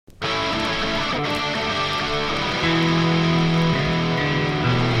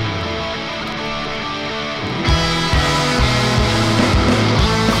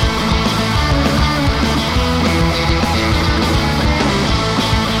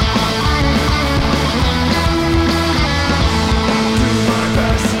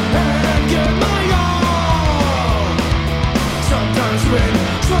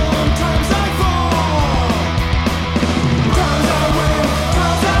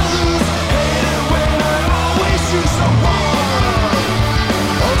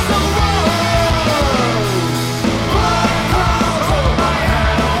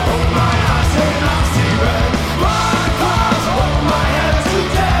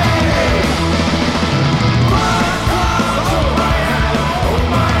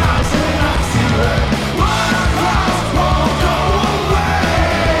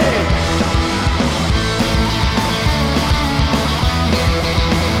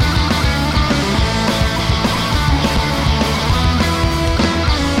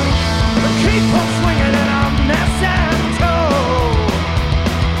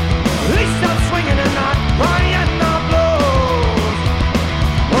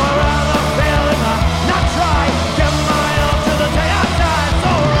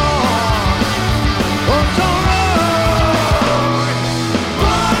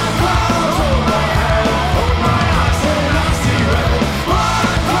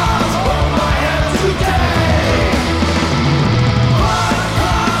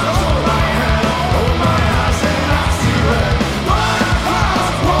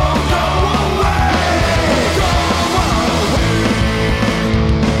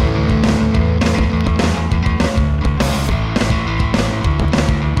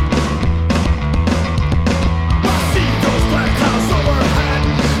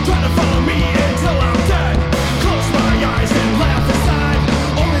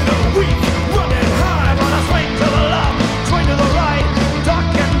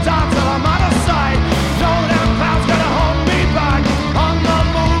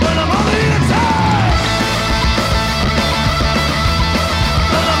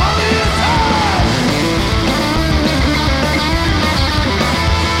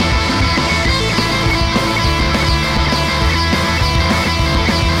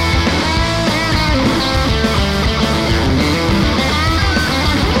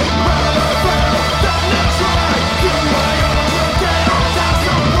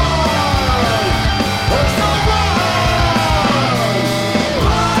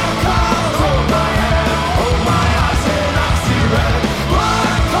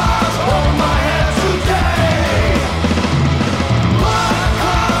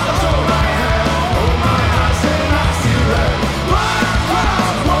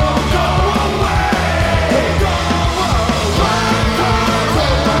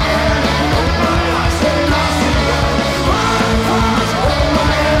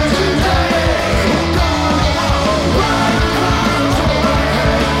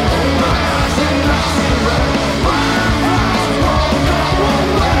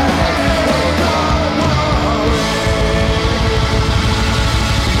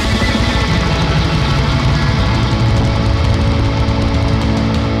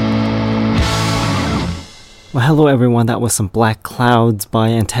Well, hello everyone, that was some Black Clouds by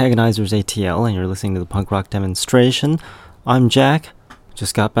Antagonizers ATL, and you're listening to the punk rock demonstration. I'm Jack,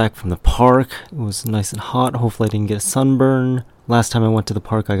 just got back from the park. It was nice and hot, hopefully I didn't get a sunburn. Last time I went to the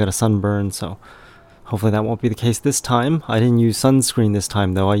park I got a sunburn, so hopefully that won't be the case this time. I didn't use sunscreen this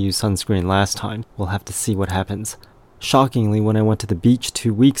time though, I used sunscreen last time. We'll have to see what happens. Shockingly, when I went to the beach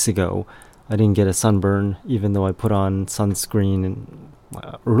 2 weeks ago, I didn't get a sunburn, even though I put on sunscreen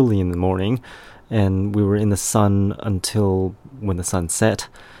early in the morning. And we were in the sun until when the sun set,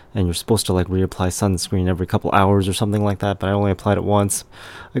 and you're supposed to reapply sunscreen every couple hours or something like that, but I only applied it once.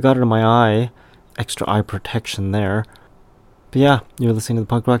 I got it in my eye, extra eye protection there. But yeah, you're listening to the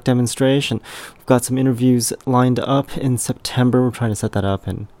punk rock demonstration. We've got some interviews lined up in September. We're trying to set that up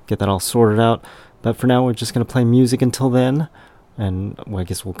and get that all sorted out, but for now we're just going to play music until then. And I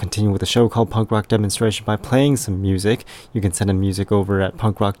guess we'll continue with a show called Punk Rock Demonstration by playing some music. You can send in music over at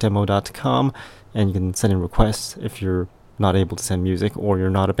punkrockdemo.com, and you can send in requests if you're not able to send music or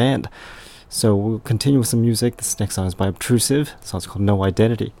you're not a band. So we'll continue with some music. This next song is by Obtrusive. The song's called No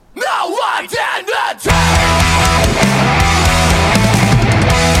Identity. No Identity!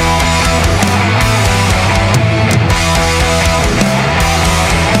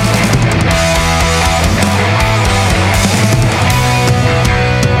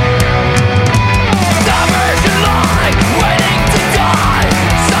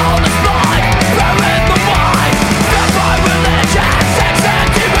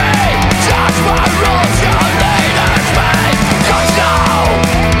 Cause now,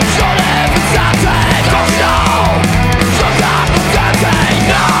 you'll live in something. Cause now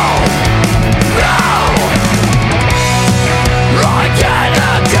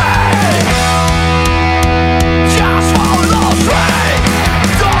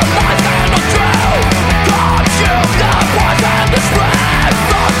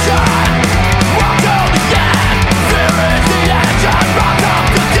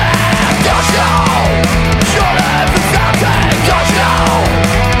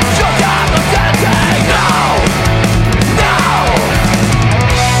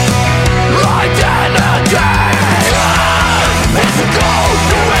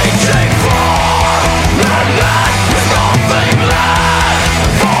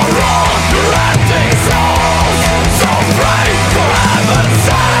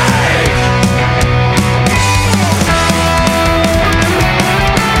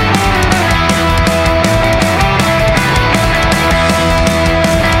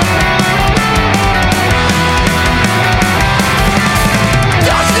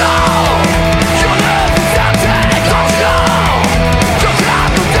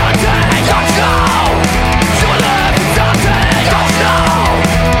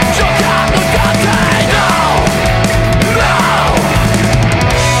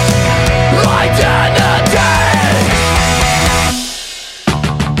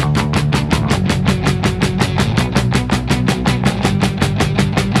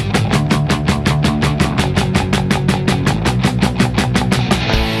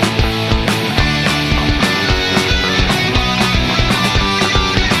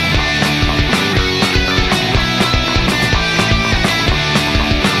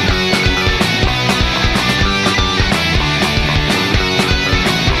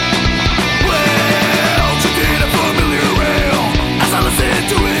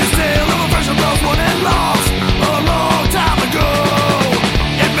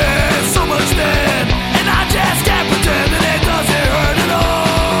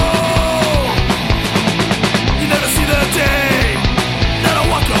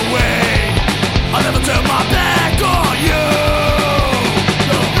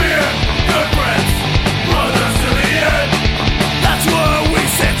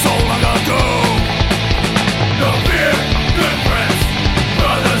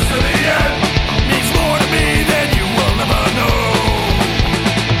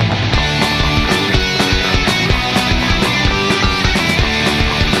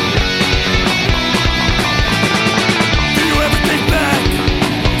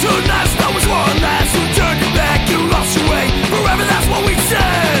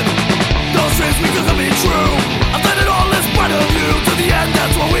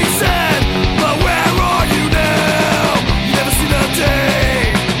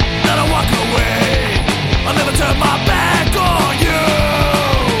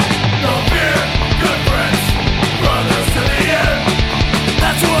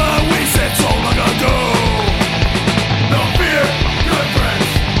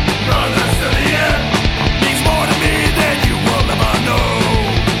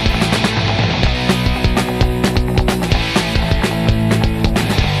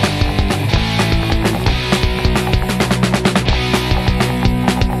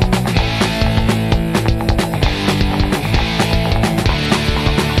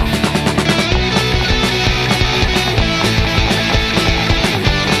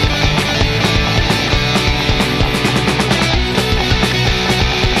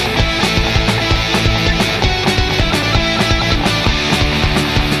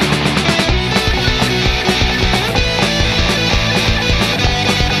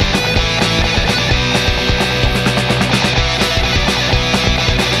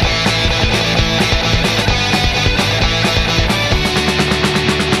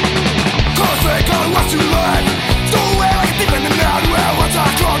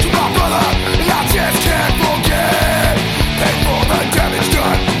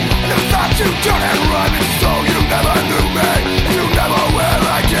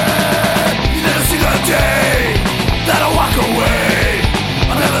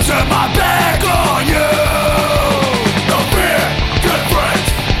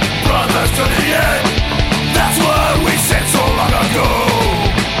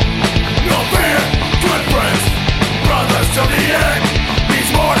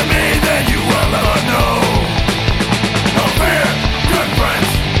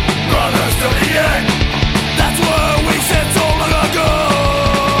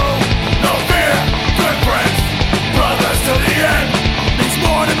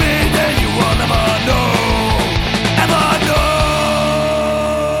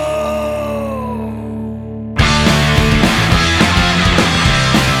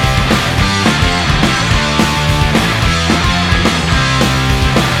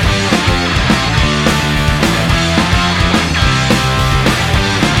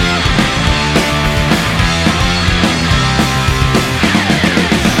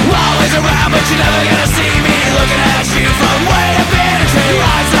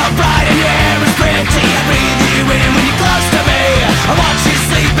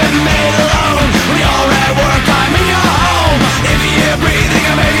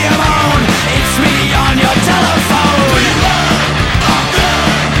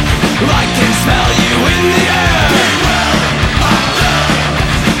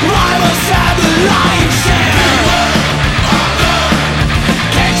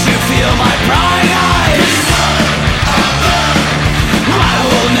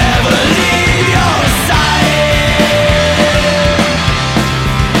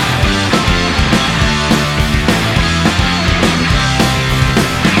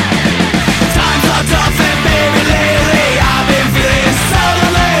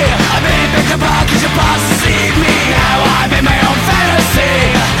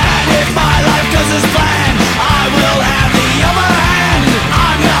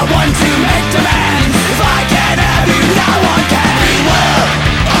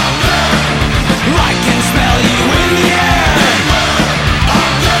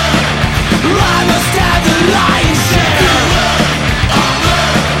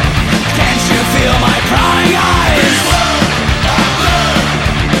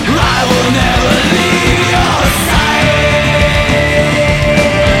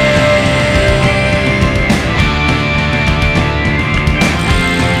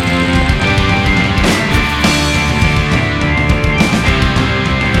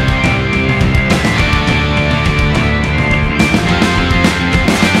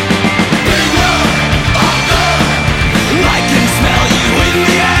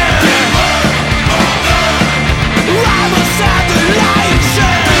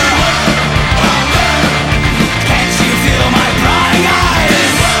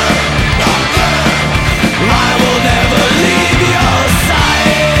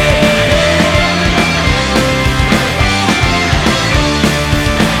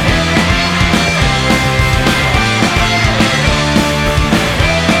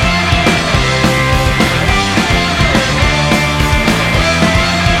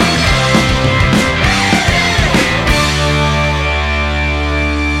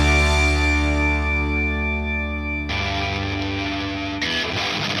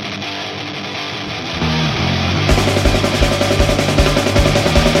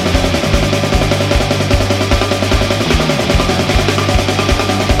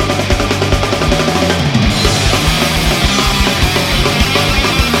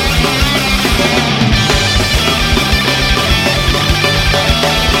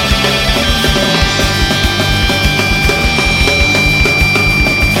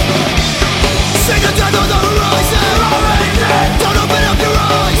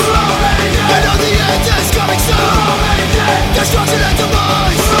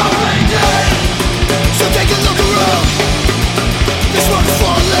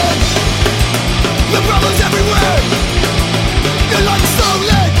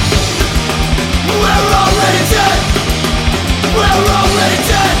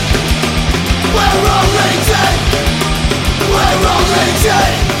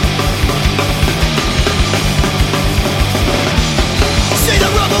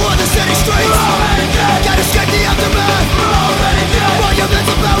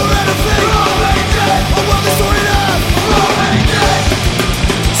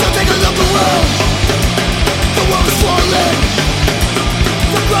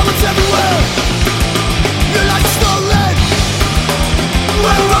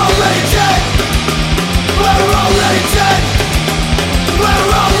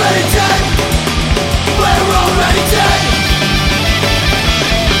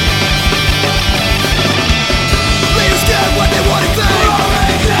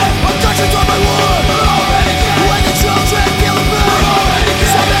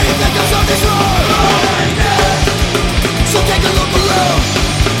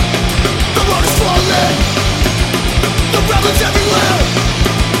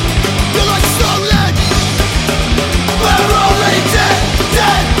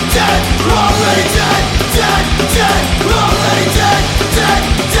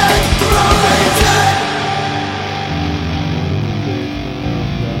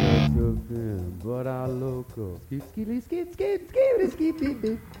So. Skip, skip, skip, skip, skip, skip, skip,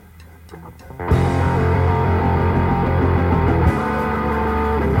 skip.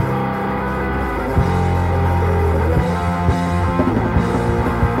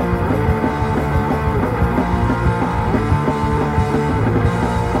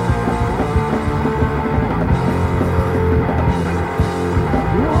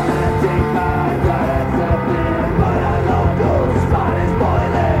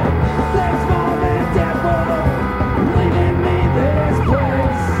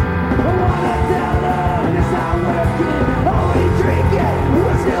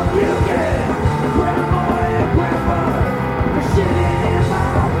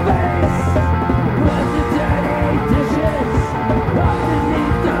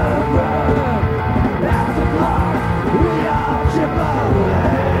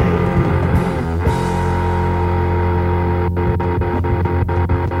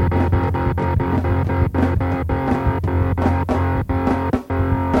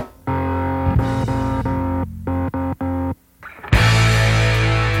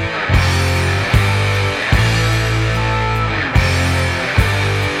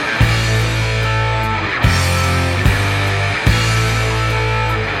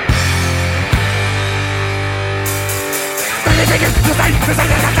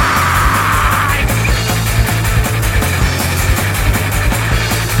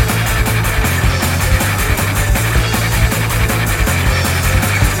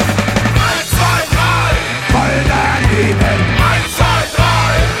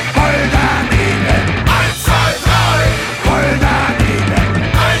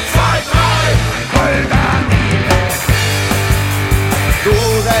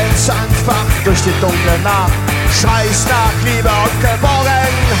 Durch die dunkle Nacht schreist nach Liebe und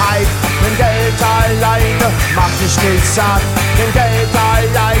Geborgenheit. Denn Geld alleine macht dich nicht satt. Denn Geld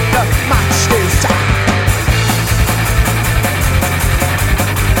alleine macht dich nicht satt.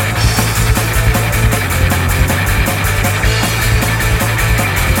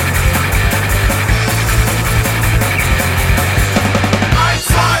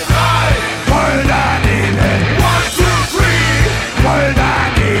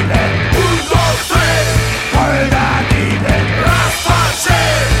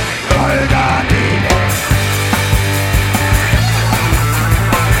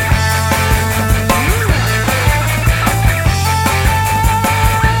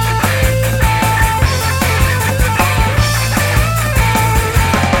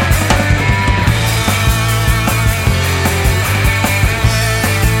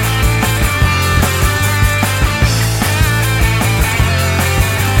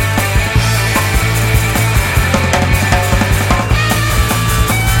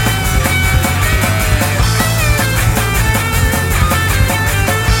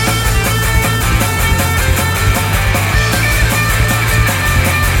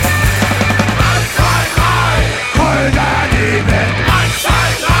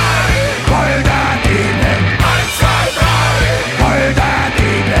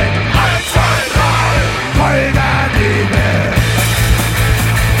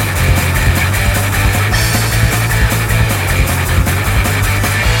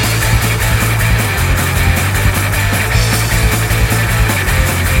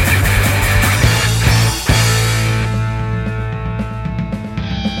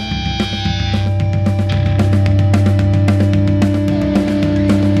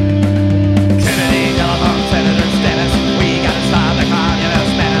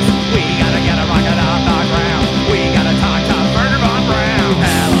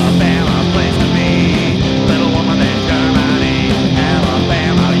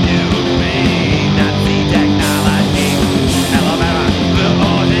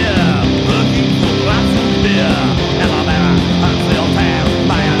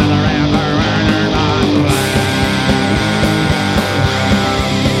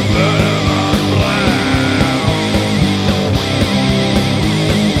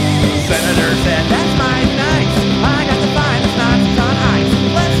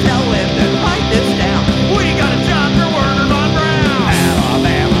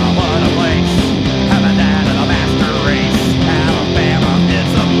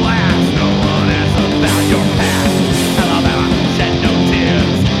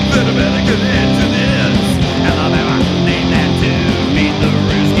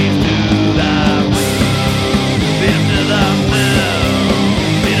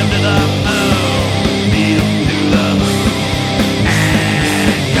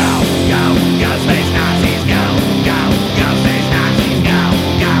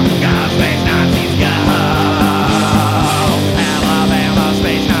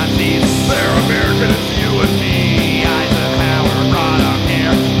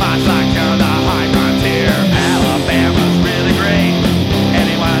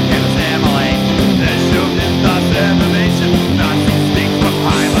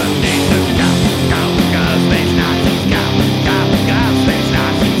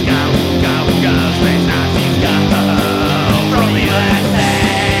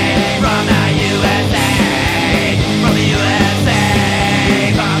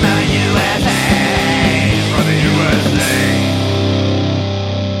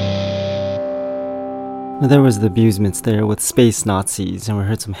 There was the Abusements there with Space Nazis, and we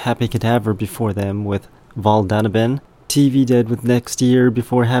heard some Happy Cadaver before them with Val Danabin, TV Dead with Next Year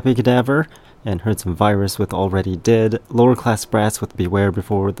before Happy Cadaver, and heard some Virus with Already Dead, Lower Class Brats with Beware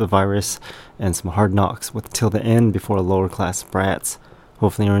before the Virus, and some Hard Knocks with Till the End before Lower Class Brats.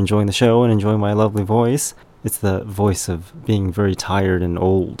 Hopefully you're enjoying the show and enjoying my lovely voice. It's the voice of being very tired and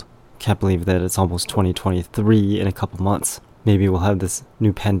old. Can't believe that it's almost 2023 in a couple months. Maybe we'll have this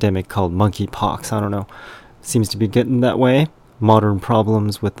new pandemic called monkeypox, I don't know. Seems to be getting that way. Modern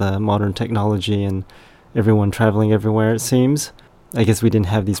problems with modern technology and everyone traveling everywhere, it seems. I guess we didn't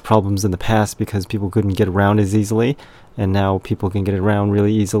have these problems in the past because people couldn't get around as easily, and now people can get around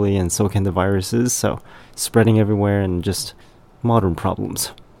really easily, and so can the viruses, so spreading everywhere and just modern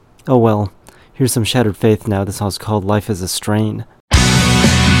problems. Oh well, here's some Shattered Faith now. This song's called Life is a Strain.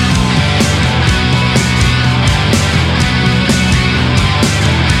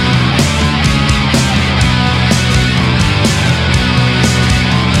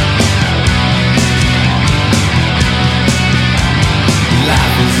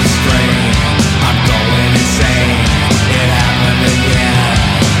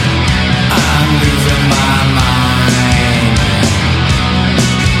 Mind.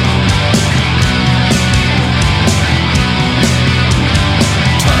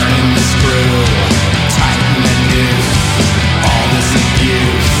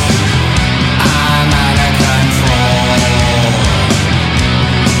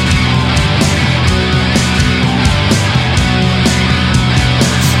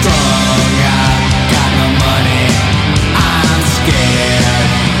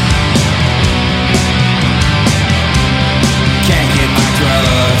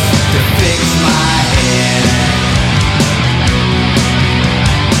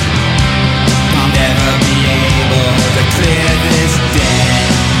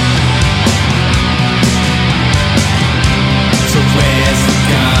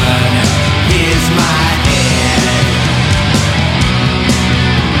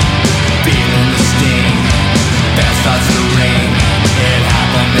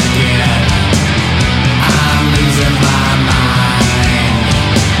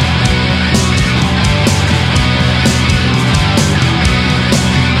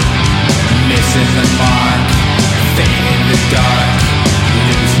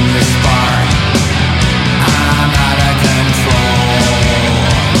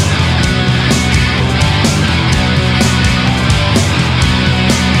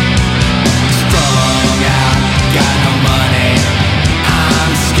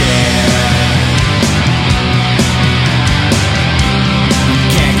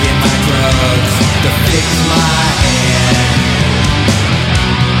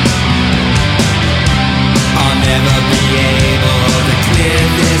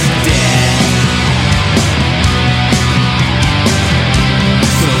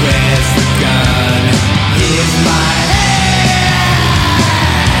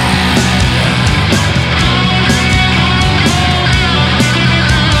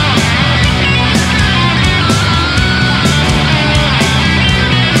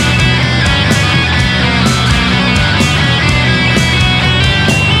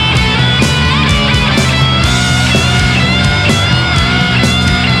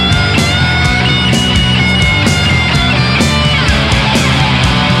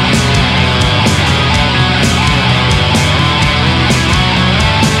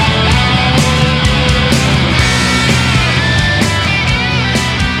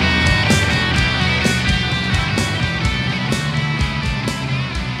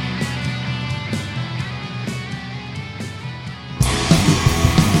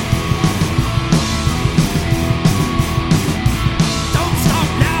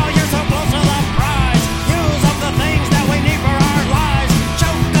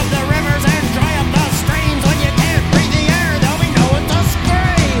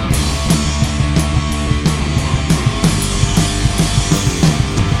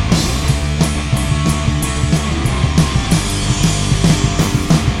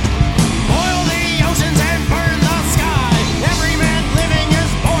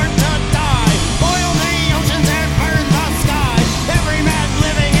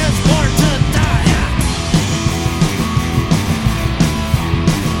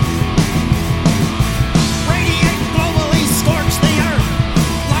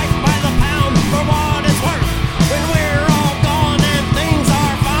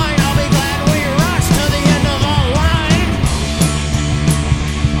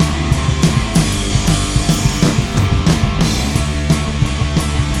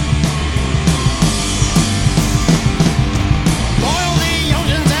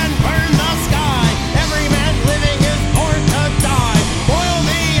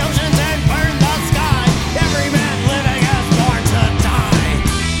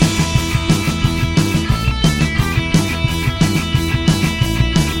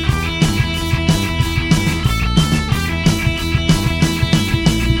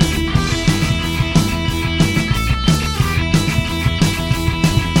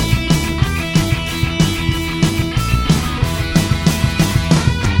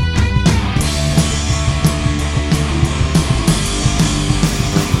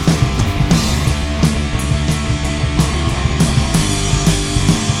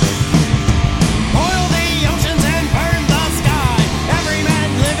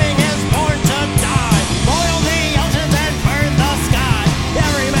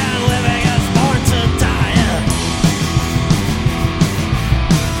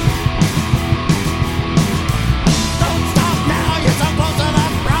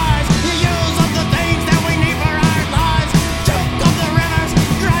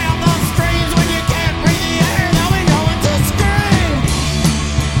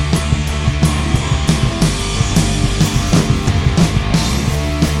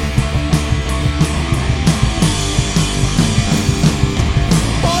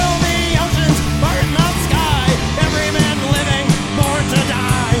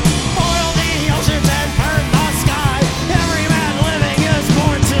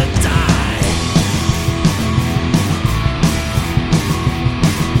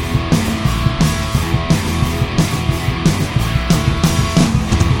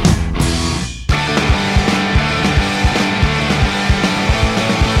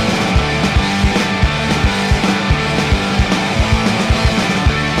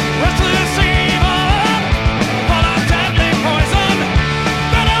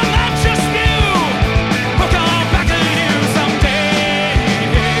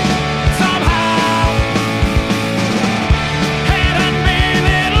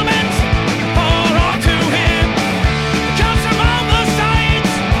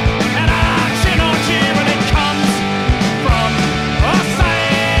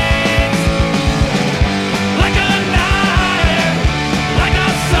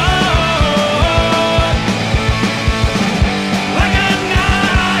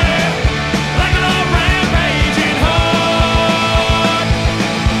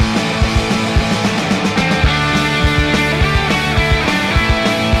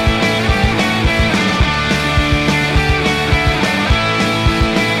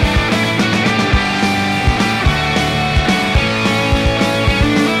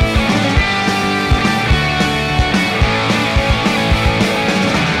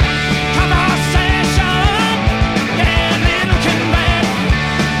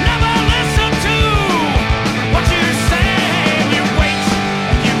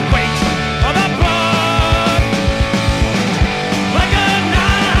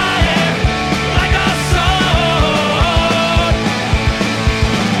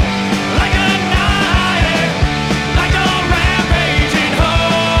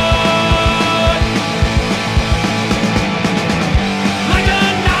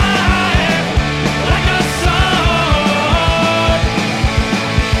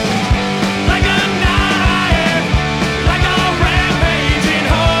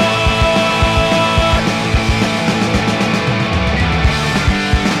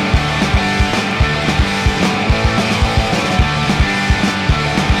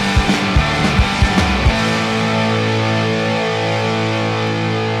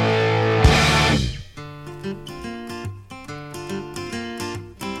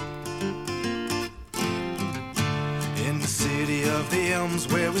 of the elms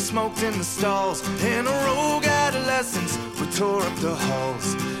where we smoked in the stalls. In a rogue adolescence, we tore up the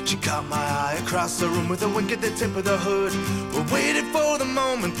halls. She caught my eye across the room with a wink at the tip of the hood. We waited for the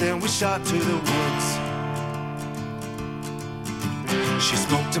moment, then we shot to the woods. She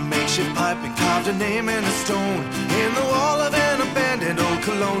smoked a makeshift pipe and carved her name in a stone in the wall of an abandoned old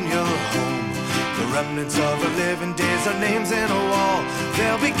colonial home. The remnants of her living days are names in a wall.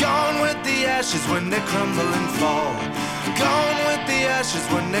 They'll be gone with the ashes when they crumble and fall. Gone with the ashes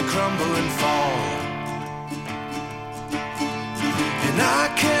when they crumble and fall. And I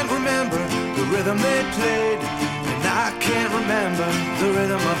can't remember the rhythm they played. And I can't remember the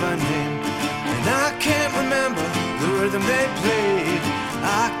rhythm of her name. And I can't remember the rhythm they played.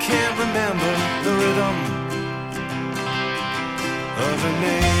 I can't remember the rhythm of her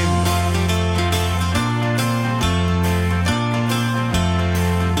name.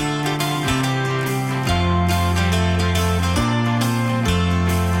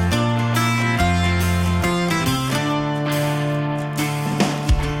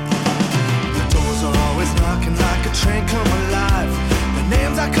 Train come alive. The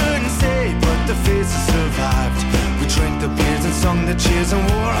names I couldn't say, but the faces survived. We drank the beers and sung the cheers and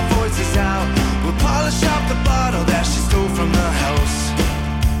wore our voices out. We polished off the bottle that she stole from the house.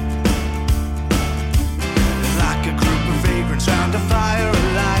 Like a group of vagrants round a fire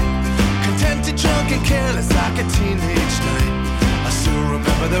alight, contented, drunk and careless like a teenage night. I still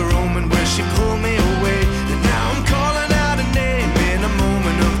remember the room in where she pulled me away. And now I'm calling out a name in a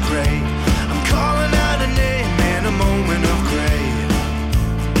moment of gray. I'm calling out a name in a moment of gray.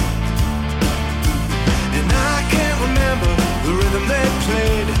 And I can't remember the rhythm they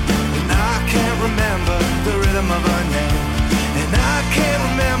played. And I can't remember the rhythm of her name. And I can't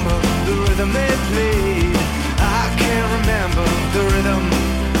remember the rhythm they played. I can't remember the rhythm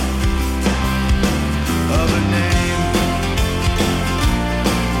of her name.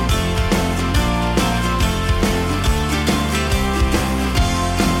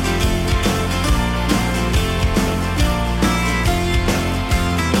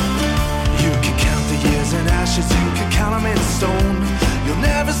 Ashes, you can count them in stone. You'll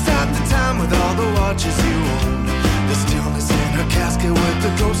never stop the time with all the watches you own. The stillness in her casket with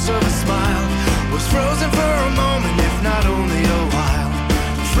the ghost of a smile was frozen for a moment, if not only a while.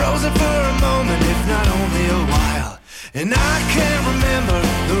 Frozen for a moment, if not only a while. And I can't remember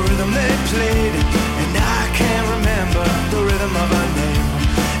the rhythm they played. And I can't remember the rhythm of her name.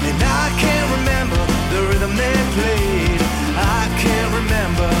 And I can't remember the rhythm they played. I can't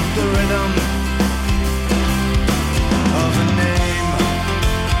remember the rhythm of a name.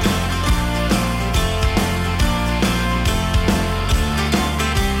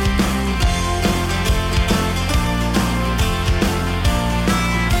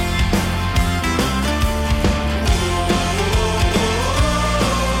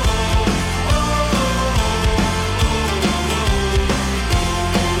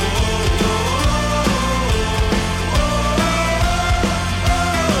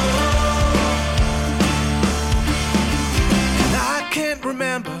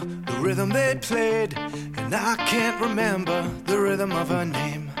 Rhythm they played, and I can't remember the rhythm of her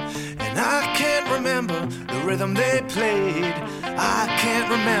name. And I can't remember the rhythm they played. I can't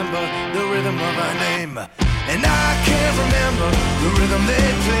remember the rhythm of her name. And I can't remember the rhythm they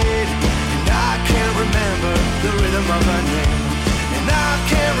played. And I can't remember the rhythm of her name. And I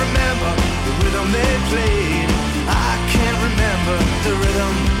can't remember the rhythm they played. I can't remember the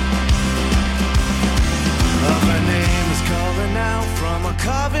rhythm of her name. Is calling out from a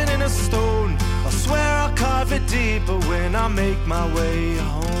carving in a stone. I swear I'll carve it deeper when I make my way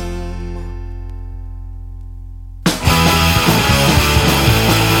home.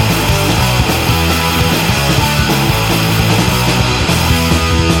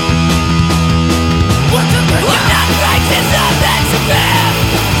 What not breaks is nothing to bear.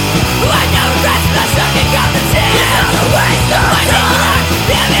 I know restless sucking up the tears. The waste of my time,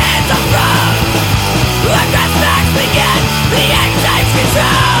 the hands are from. Across facts begin, the act takes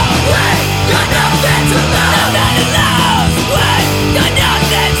control. We got nothing to lose. Nothing to lose. We got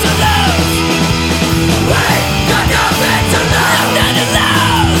nothing to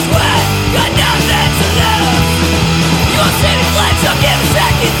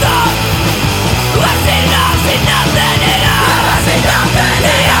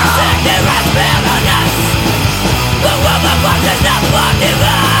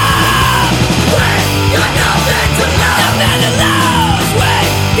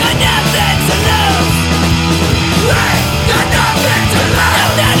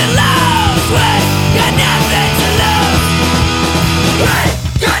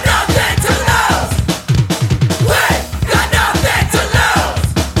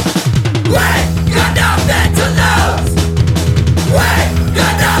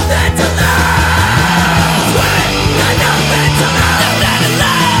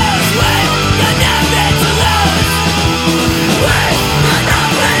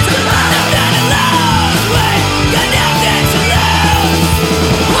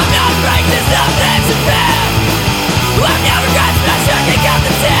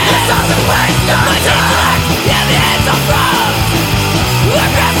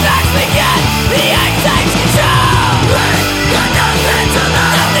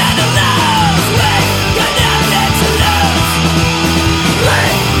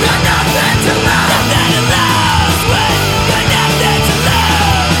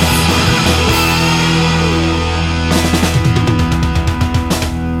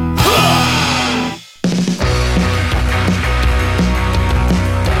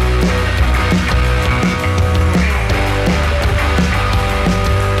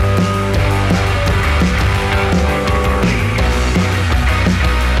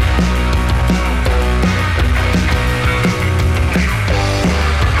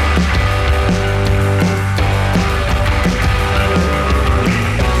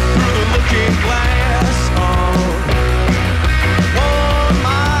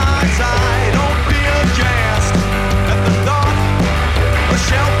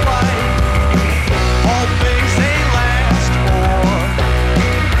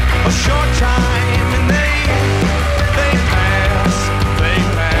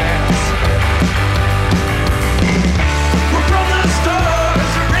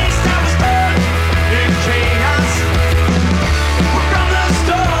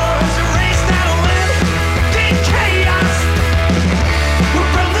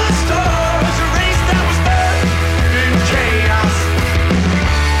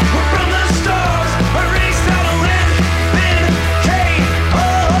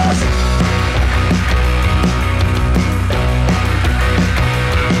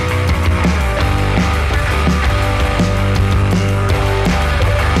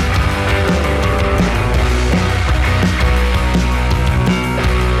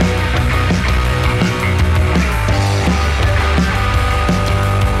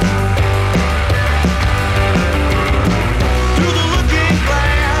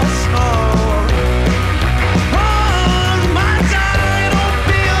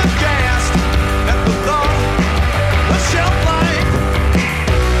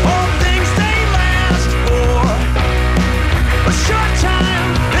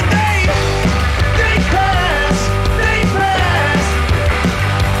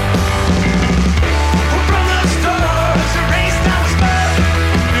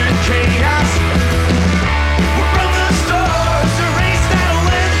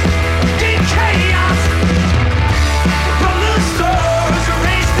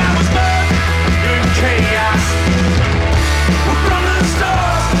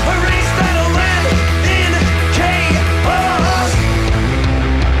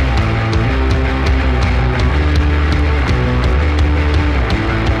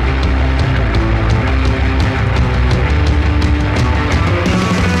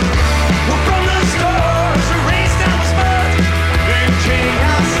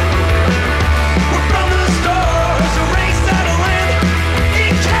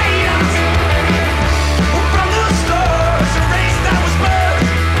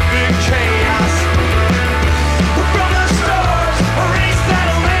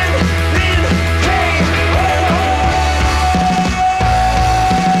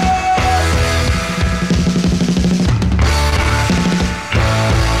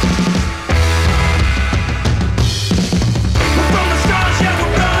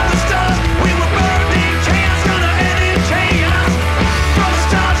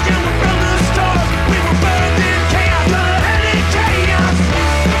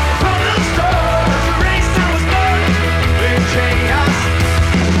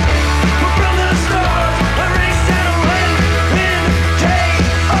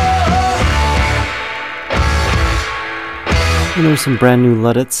And there's some brand new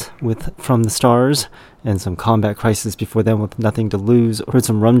Luddits with From the Stars, and some Combat Crisis before them with Nothing to Lose. Heard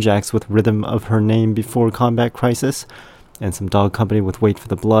some Rumjacks with Rhythm of Her Name before Combat Crisis, and some Dog Company with Wait for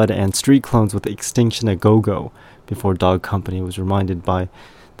the Blood, and Street Clones with Extinction A Go-Go before Dog Company. Was reminded by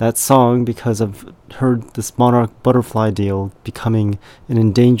that song because I've heard this monarch butterfly deal becoming an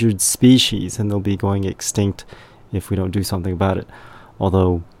endangered species, and they'll be going extinct if we don't do something about it.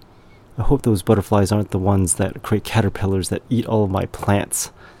 Although I hope those butterflies aren't the ones that create caterpillars that eat all of my plants.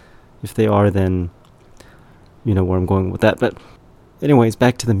 If they are, then you know where I'm going with that. But anyways,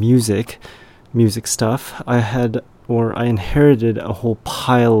 back to the music stuff. I inherited a whole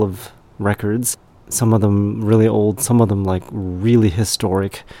pile of records. Some of them really old, some of them like really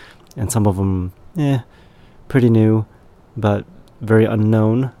historic, and some of them, pretty new, but very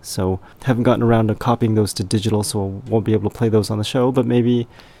unknown. So haven't gotten around to copying those to digital, so I won't be able to play those on the show, but maybe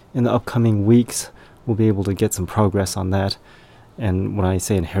in the upcoming weeks we'll be able to get some progress on that. And when I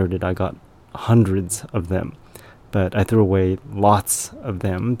say inherited, I got hundreds of them, but I threw away lots of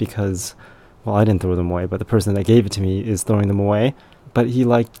them because, well, I didn't throw them away, but the person that gave it to me is throwing them away. But he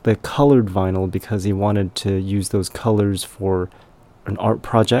liked the colored vinyl because he wanted to use those colors for an art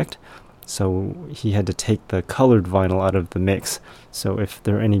project, so he had to take the colored vinyl out of the mix. So if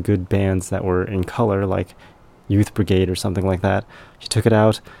there are any good bands that were in color, like Youth Brigade or something like that, he took it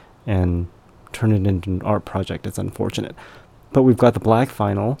out and turned it into an art project. It's unfortunate. But we've got the black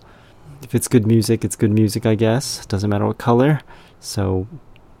vinyl. If it's good music, it's good music, I guess. Doesn't matter what color. So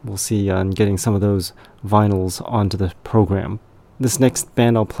we'll see on getting some of those vinyls onto the program. This next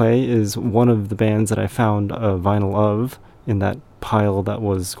band I'll play is one of the bands that I found a vinyl of in that pile that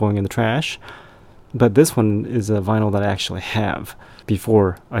was going in the trash. But this one is a vinyl that I actually have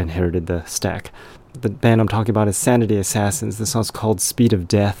before I inherited the stack. The band I'm talking about is Sanity Assassins. This song's called Speed of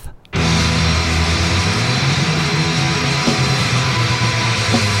Death.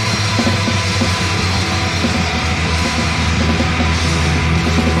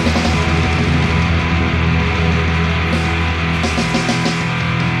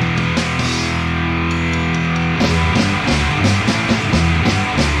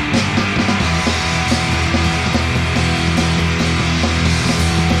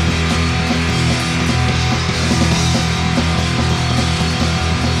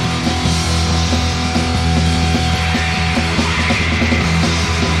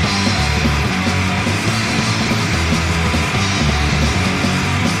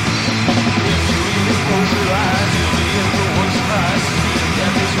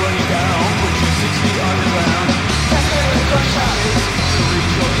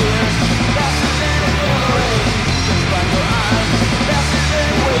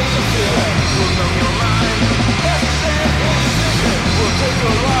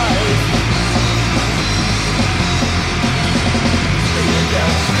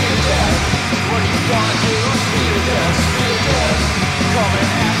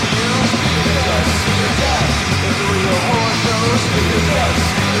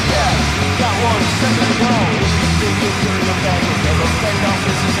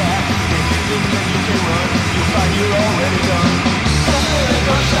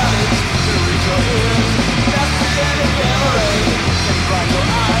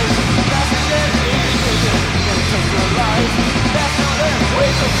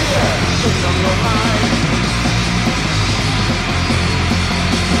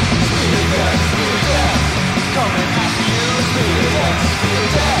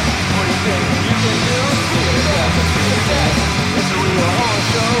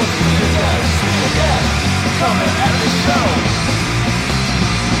 Coming at the show.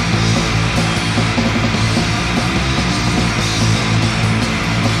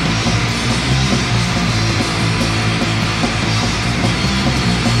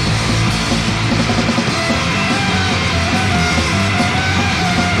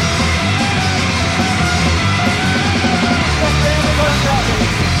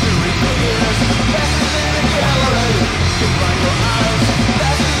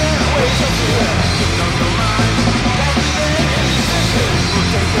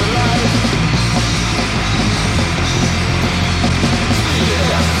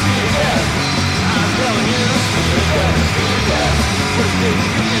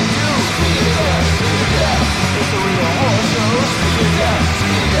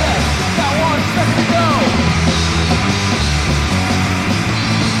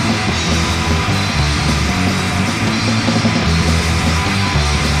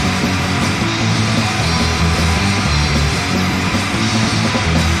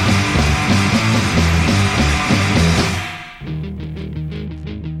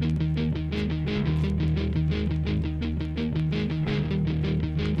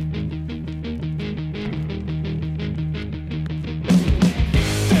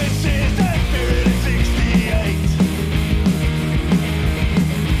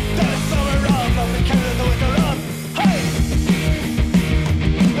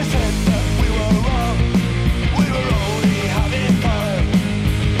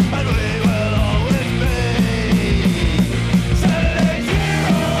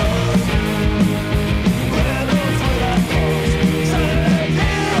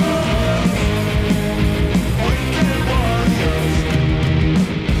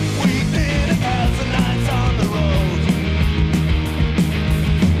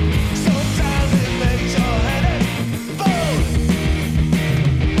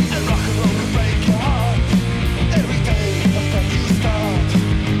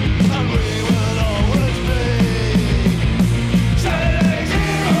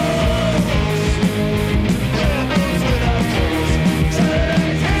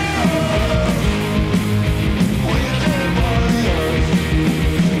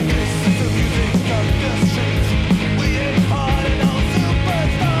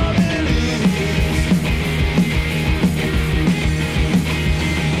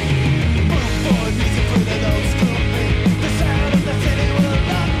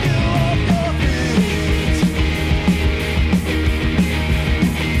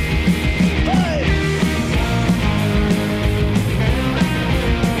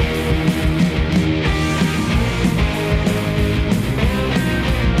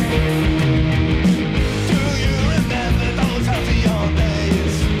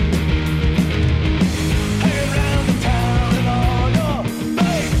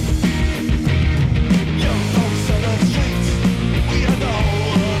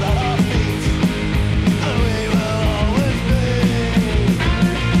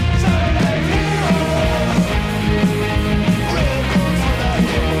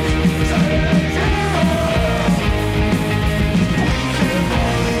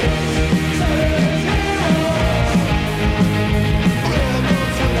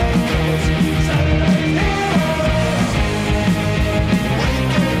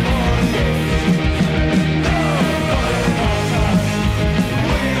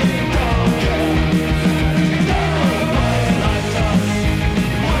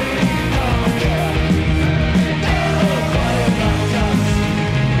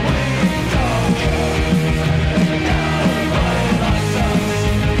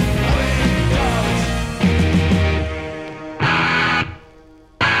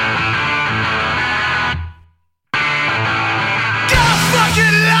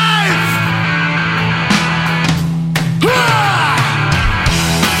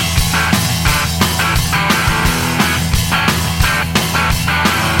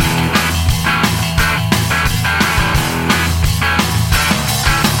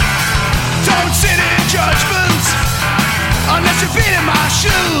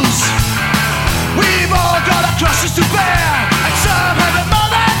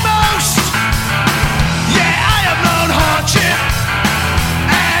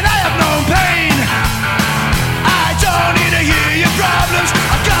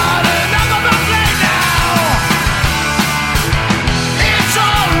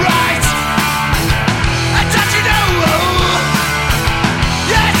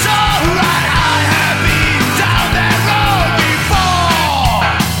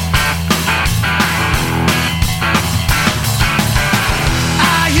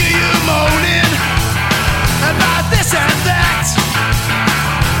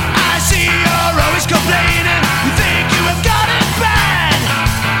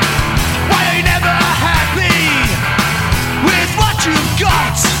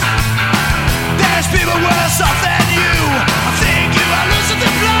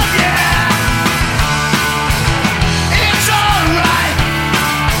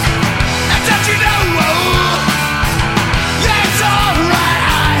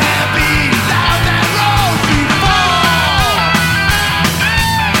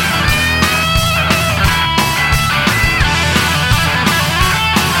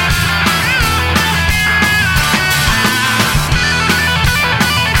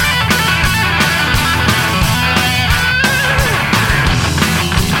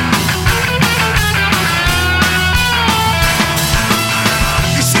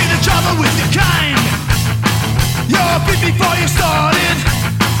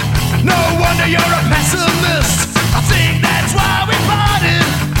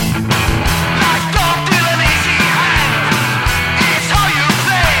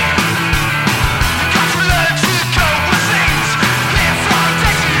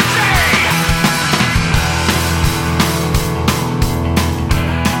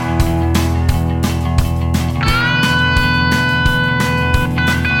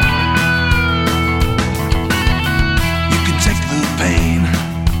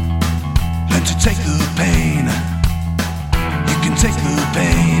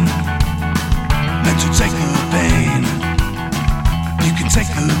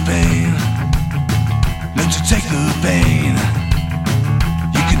 pain. Learn to take the pain.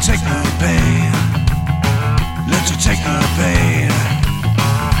 You can take the pain. Learn to take the pain.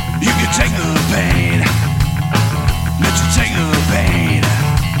 You can take the pain. Learn to take the pain.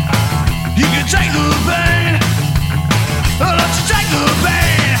 You can take the pain. Learn to take the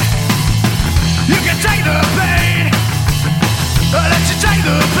pain. You can take the pain. Learn to take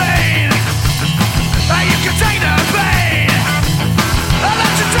the pain. You can take the pain.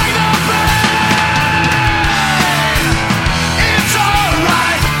 Let you take the pain. It's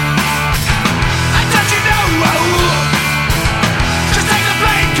alright. Don't you know? Just take the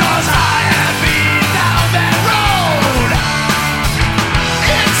pain, 'cause I have been down that road.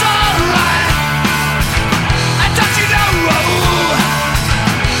 It's alright. Don't you know?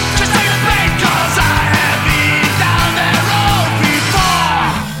 Just take the pain, 'cause I have been down that road before.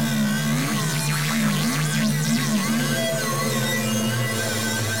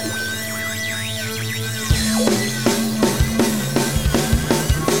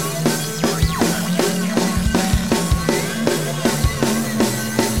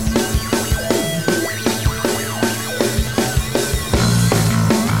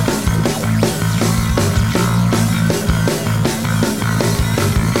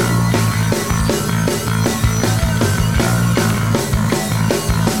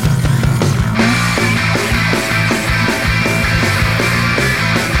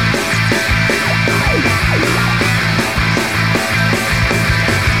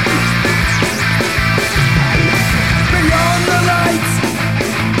 Beyond the lights,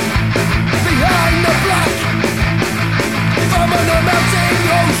 behind the black, from the melting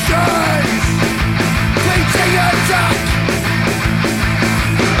oceans, fleeting attack.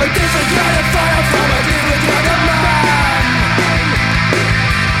 A different kind of fire from a different kind of man.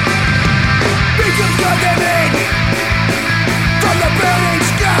 Beacons condemning from the burning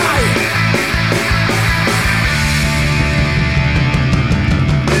sky.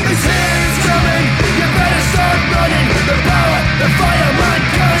 It's here, it's coming. You better start running. The power, the fire,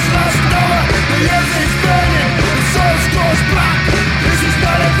 mankind's lost over. The earth is burning. The soul scores black. This is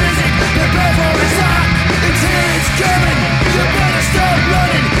not a visit. Prepare for attack. It's here, it's coming. You better start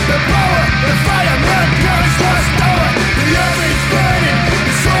running. The power, the fire, mankind's lost over. The earth is burning.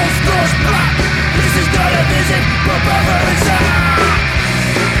 The soul scores black. This is not a visit. Prepare for attack.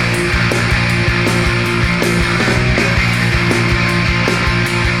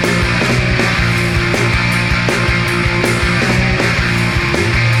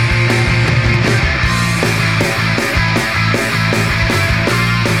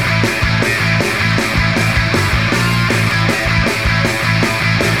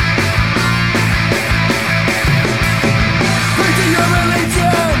 Preaching your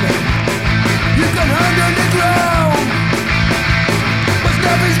religion, you can hang underground, but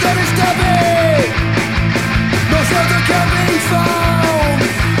nothing's gonna stop it. No shelter can be found.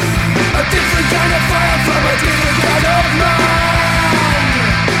 A different kind of fire from a different kind of man.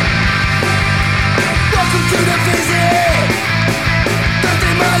 Welcome to the visit, the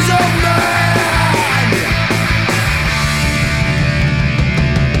demise of man.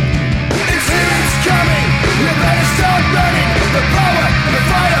 It's here, it's coming. You better start running. The power, the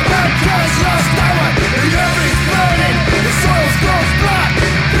fire, mankind's lost hour. The earth is burning. The soil grows black.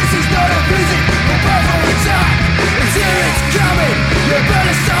 This is not a visit. Prepare for attack. It's here, it's coming. You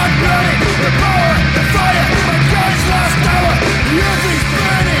better start running. The power, the fire, mankind's lost hour. The earth is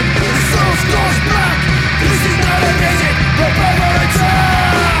burning. The soil grows black. This is not a visit. Prepare for attack.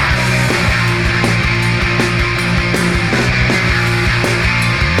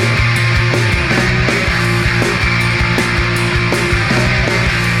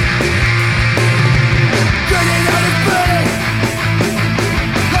 Burning out is burning,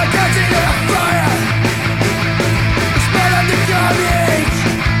 like catching on fire. The smell of the carnage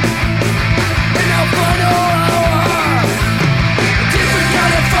in our final hour. A different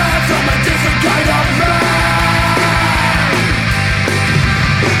kind of fire from a different kind of man.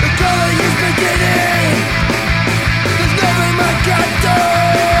 The calling is beginning. There's nothing I can do.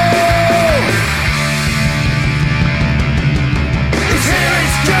 It's here,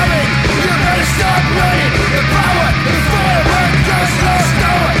 it's coming. You better stop running. The power, the fire, mankind's lost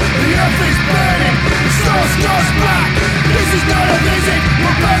hour. The earth is burning. The soul goes black. This is not a visit.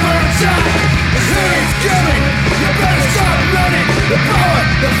 Prepare for attack. It's here, it's coming. You better stop running. The power,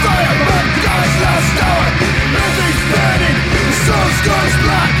 the fire, mankind's lost hour. The earth is burning. The soul goes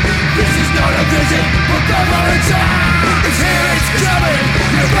black. This is not a visit. Prepare for attack. It's here, it's coming.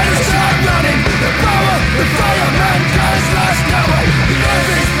 You better start running. The power, the fire, mankind's lost hour. The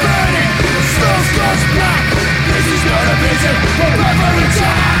earth is burning. The soul goes black. This is not a visit. Prepare for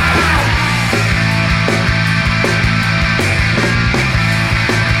attack.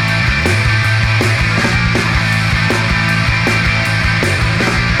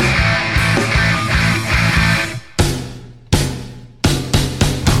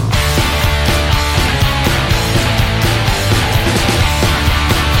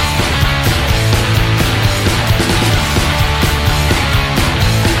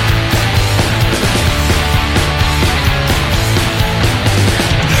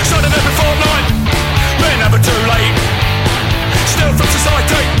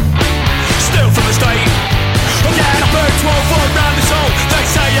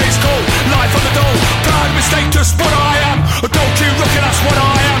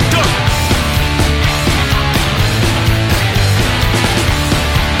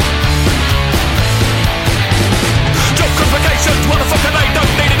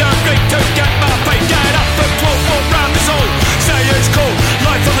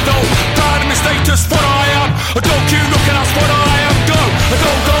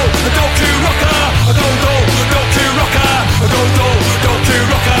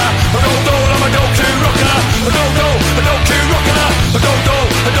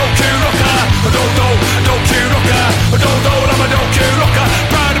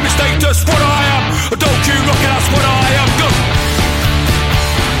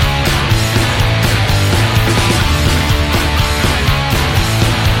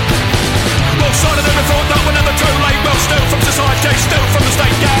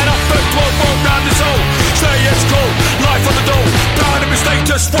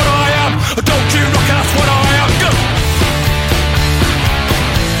 status, what I am. Don't you rocker, that's what I am. Go!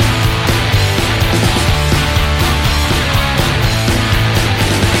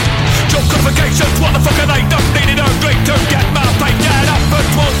 Job qualifications, what the fuck are they? Don't need it, no drink to get my pay. Get up and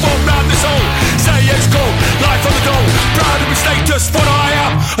 12 4 round this hole. Say it's cool, life on the go. Proud of my status, what I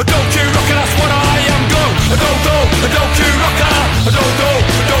am. Don't you rocker, that's what I am. Go! Don't you rocker. Don't you rocker.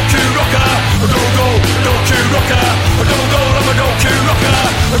 Don't you rocker. I'm a don't you rocker.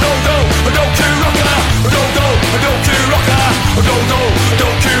 Don't you rocker. Don't you rocker.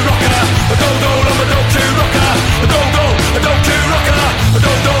 Don't you rocker. I'm a don't you rocker. Don't you rocker.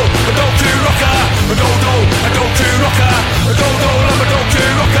 Don't you rocker. Don't you rocker. I'm a don't you rocker. Don't you rocker. Don't you rocker. Don't you rocker.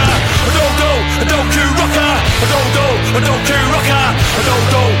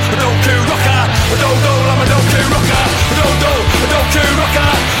 I'm a don't you rocker. Don't you rocker.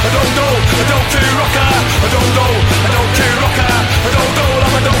 Don't you rocker. Don't you rocker. I'm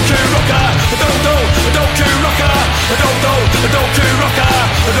a don't you rocker. Don't you rocker. Don't you rocker.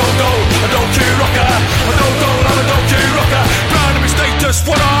 Don't you rocker. I'm a don't you rocker. Proud of my status,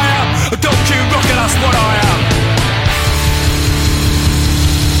 what I am. Don't you rocker, that's what I am.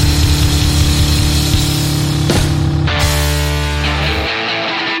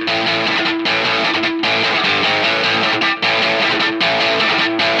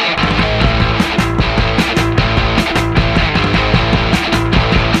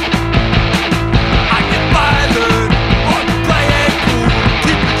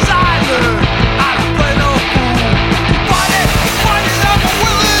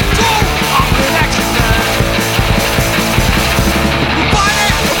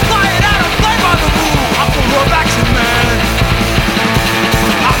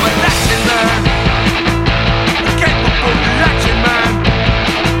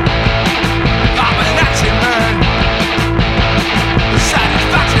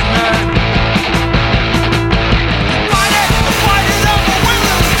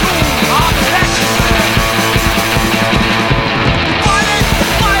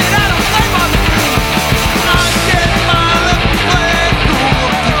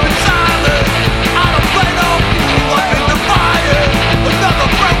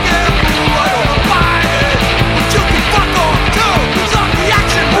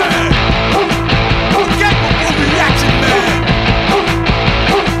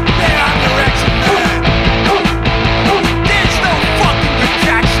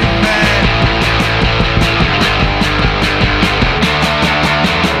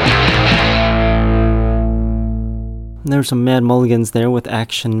 There's some Mad Mulligans there with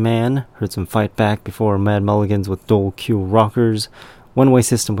Action Man. Heard some Fight Back before Mad Mulligans with Dole Q Rockers. One Way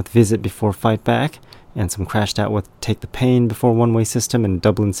System with Visit before Fight Back. And some Crashed Out with Take the Pain before One Way System. And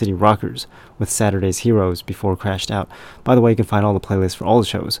Dublin City Rockers with Saturday's Heroes before Crashed Out. By the way, you can find all the playlists for all the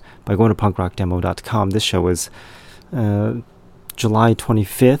shows by going to punkrockdemo.com. This show is July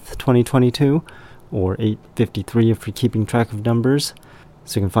 25th, 2022. Or 8:53 if you're keeping track of numbers.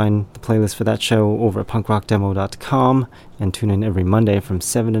 So you can find the playlist for that show over at punkrockdemo.com and tune in every Monday from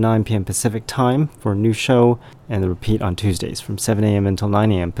 7 to 9 p.m. Pacific Time for a new show, and the repeat on Tuesdays from 7 a.m. until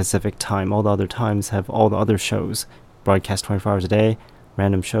 9 a.m. Pacific Time. All the other times have all the other shows broadcast 24 hours a day,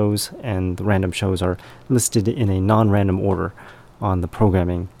 random shows, and the random shows are listed in a non-random order on the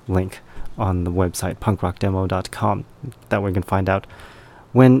programming link on the website punkrockdemo.com. That way you can find out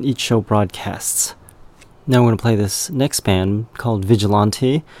when each show broadcasts. Now we're going to play this next band called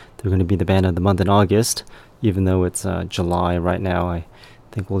Vigilante. They're going to be the band of the month in August, even though it's July right now. I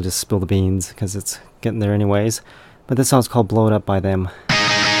think we'll just spill the beans because it's getting there anyways. But this song's called Blow It Up by them.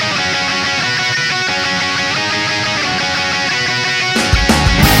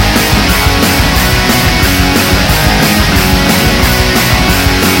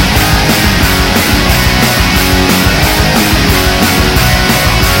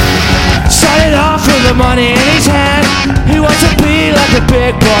 The money in his hand, he wants to be like a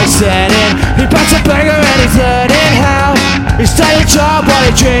big boy standing. He bought a burger and he's learning how. He's started a job while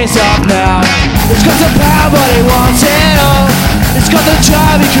he dreams of now. He's got the power but he wants it all. He's got the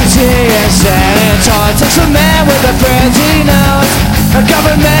job because he is standing tall. It takes a man with the friends he knows, a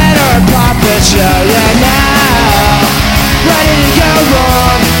government or a puppet show. Yeah, now ready to go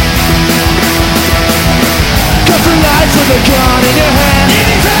wrong. Go through life with a gun in your hand,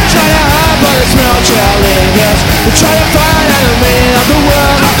 try to hide but the smell trail lingers. You try to find out the meaning of the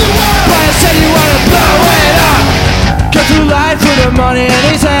world, but instead you wanna blow it up. Go through life with the money in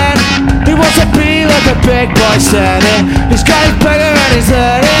his hand, he wants to be like a big boy standing. He's got his burger and he's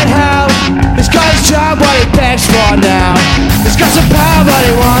learning how. He's got his job what he begs for now. He's got some power but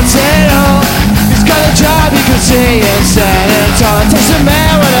he wants it all. He's got a job you can see and standing tall. It takes a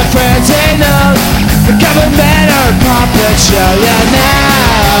man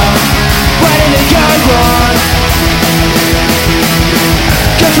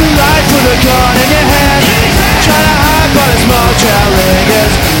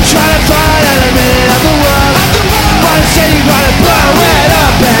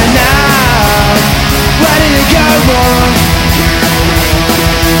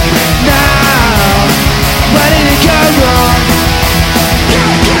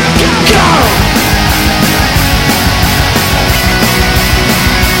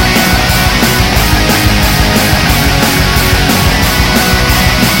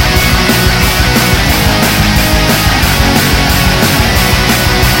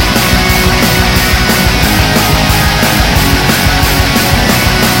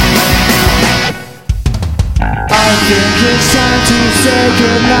think it's time to say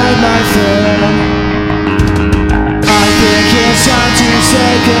goodnight, my friend. I think it's time to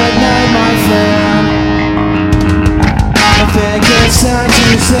say goodnight, my friend. I think it's time to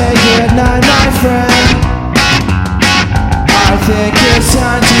say goodnight, my friend. I think it's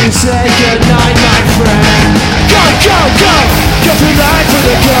time to say goodnight, my friend. Go, go, go! Go through life with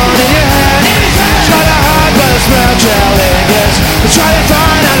a gun in your hand. Try to hide but it's smell trail lingers. Try to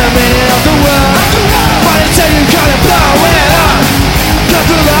find out a minute of the world, but until you gotta blow it up. Go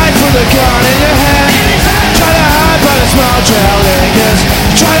through life with a gun in your hand. Try to hide but a small trail lingers.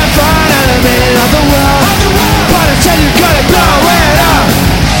 Try to find out a minute of the world, but until you gotta blow it up.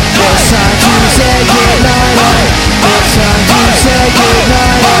 It's time to say goodnight. It's time to say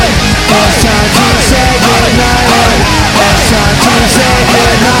goodnight. It's time to say goodnight. It's time to say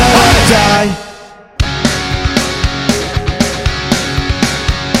goodnight or die.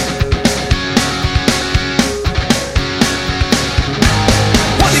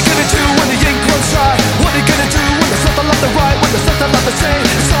 What are you gonna do when the ink runs dry? What are you gonna do when there's nothing left to write? When there's nothing left to say?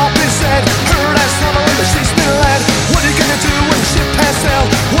 It's all been said, heard and swallowed and the sheet's been led. What are you gonna do when the ship has sailed?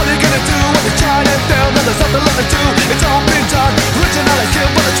 What are you gonna do when the giant fell? Now there's nothing left to do, it's all been done. Original is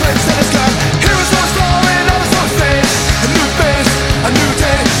killed but the trendsetter's gone. Heroes always falling, others always fade. A new phase, a new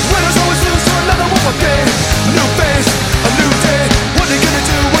day. Winners always lose to another one more day. A new phase, a new day. What are you gonna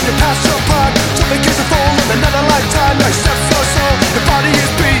do when you're past your prime? Something kids are full in another lifetime. Now your steps are slow, your body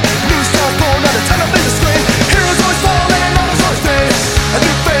is beat. New stars born on the television screen. Heroes always falling, others always fade. A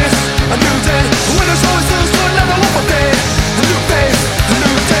new phase, a new day. Winners always lose to another one more day. A new phase, a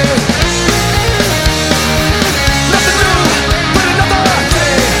new day. Nothing new, but another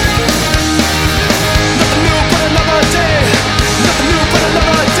day. Nothing new, but another day. Nothing new, but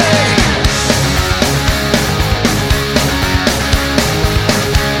another day.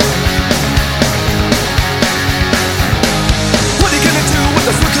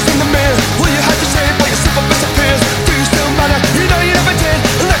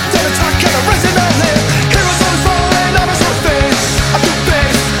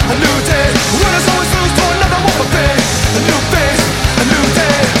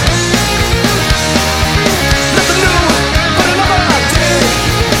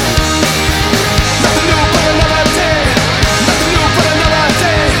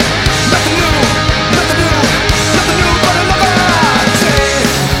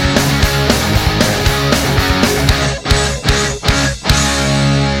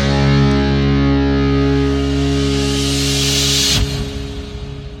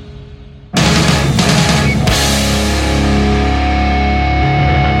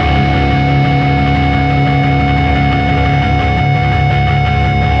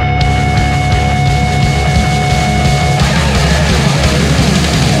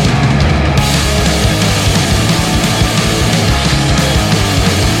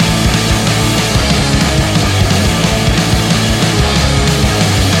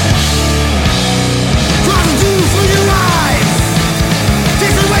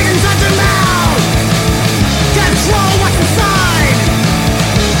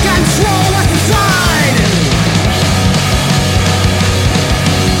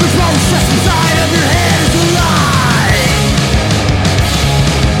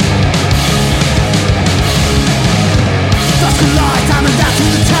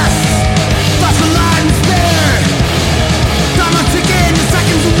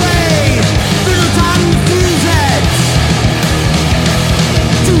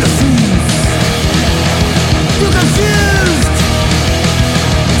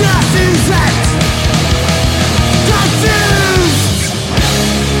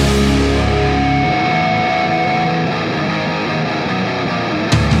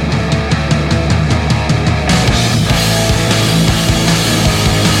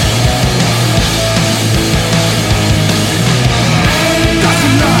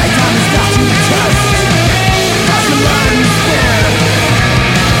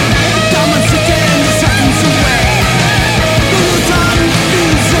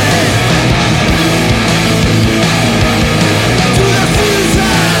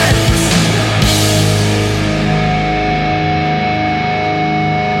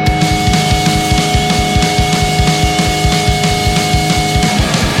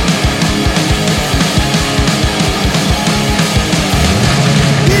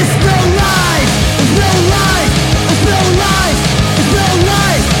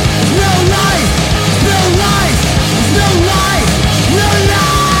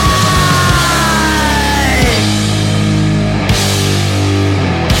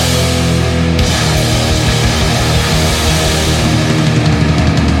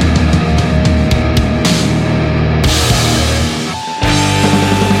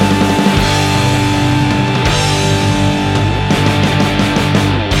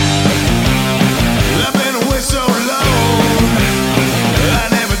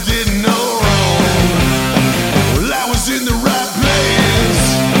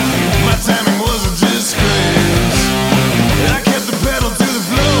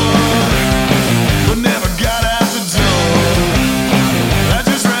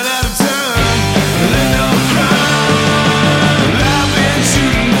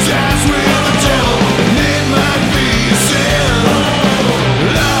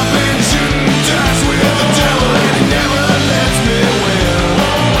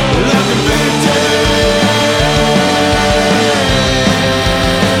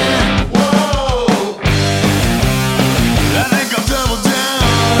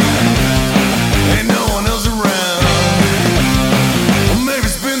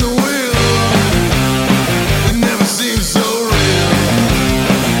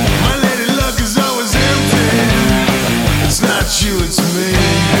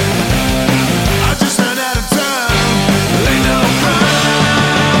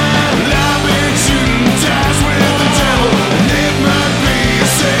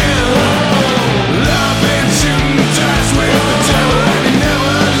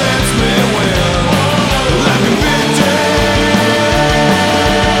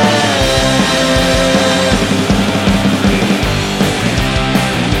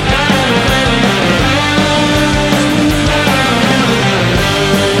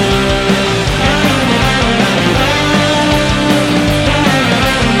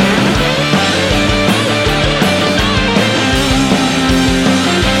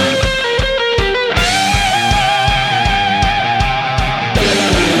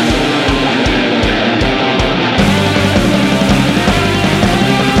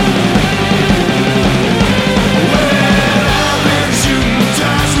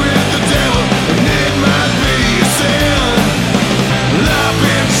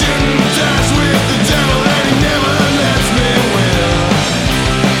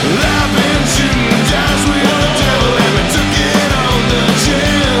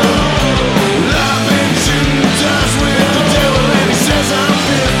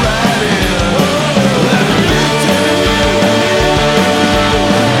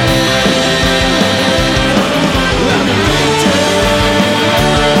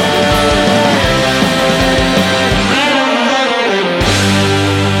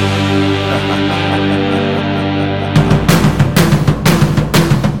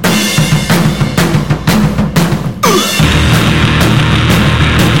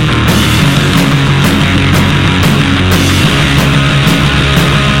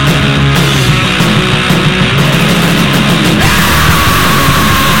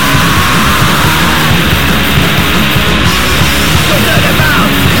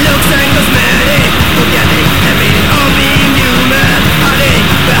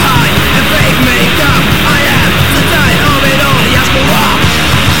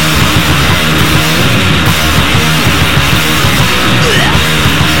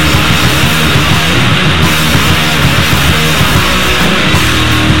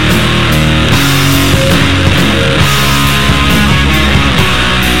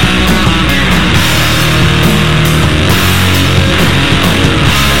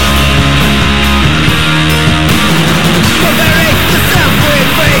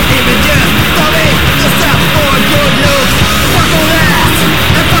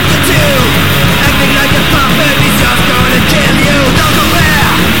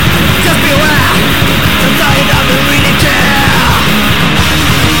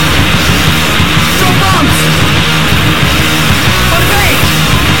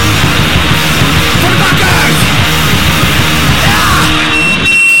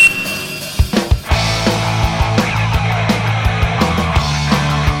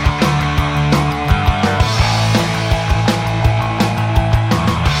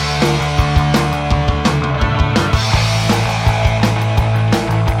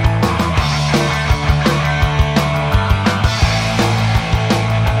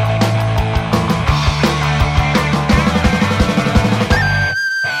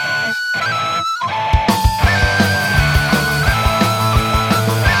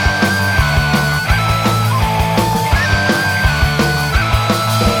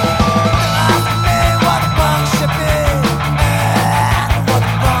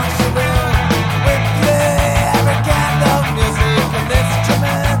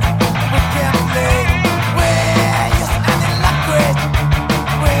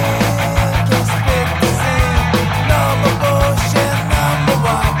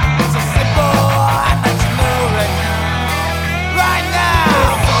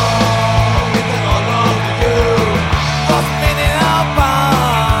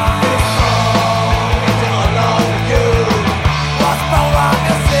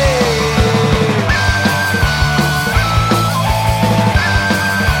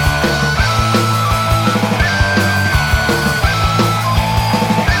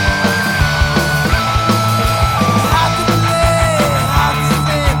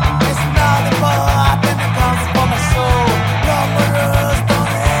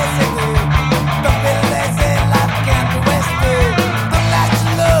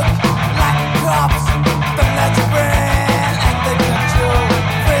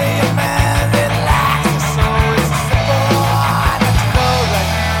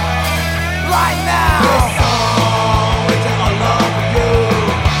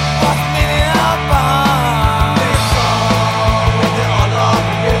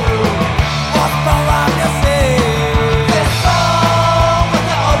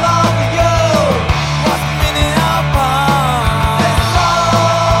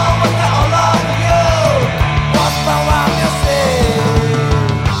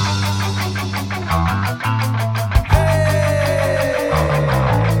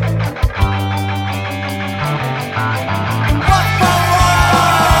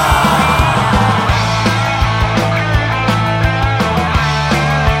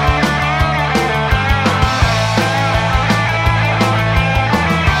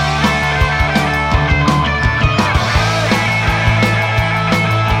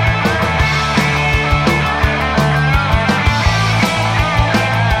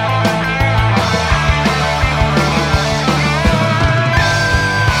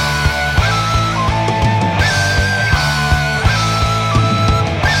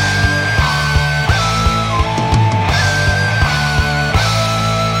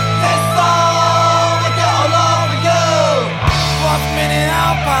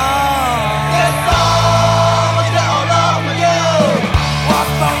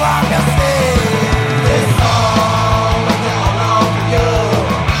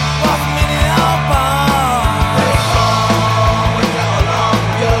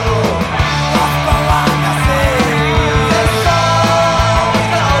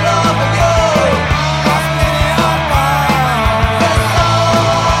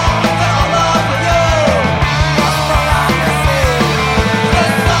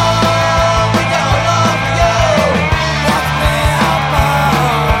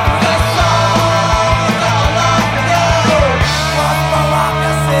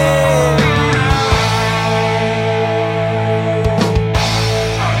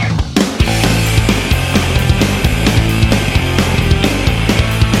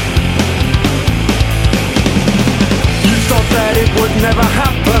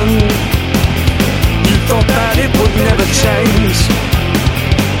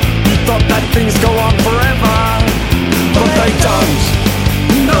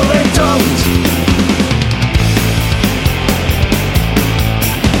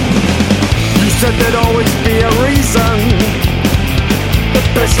 said there'd always be a reason. The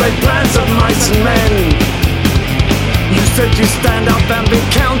best laid plans of mice and men. You said you stand up and be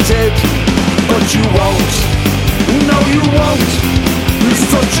counted, but you won't. No, you won't. It's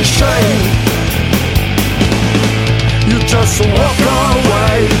such a shame. You just walk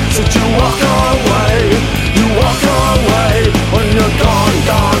away. Said you walk away. You walk away when you're gone,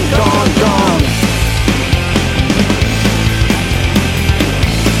 gone, gone, gone.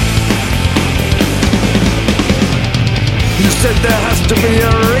 You said there has to be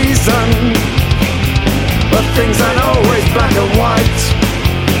a reason, but things aren't always black and white.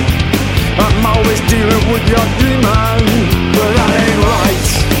 I'm always dealing with your demon, but that ain't right.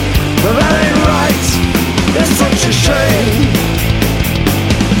 But that ain't right. It's such a shame.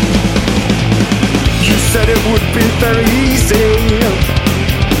 You said it would be very easy,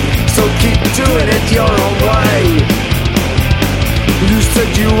 so keep doing it your own way. You said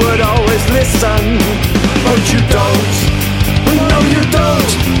you would always listen, but you don't. No, you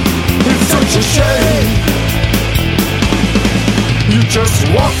don't. It's such a shame. You just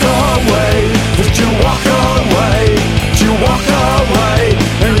walk away. Did you walk away? Did you walk away?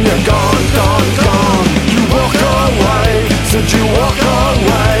 And you're gone, gone, gone. You walk away. Did you walk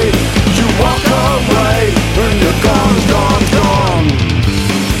away? You walk away. And you're gone, gone, gone.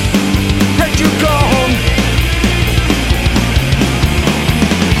 And you're gone.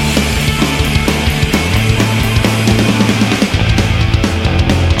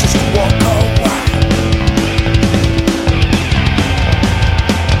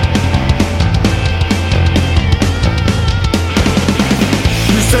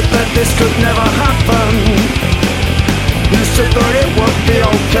 This could never happen. You said that it would be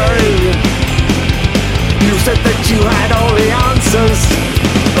okay. You said that you had all the answers,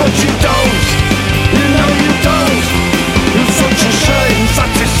 but you don't. You know you don't. It's such a shame,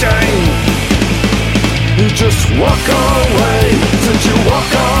 such a shame. You just walk away. Did you walk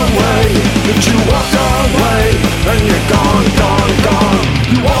away? Did you walk away? And you're gone, gone, gone.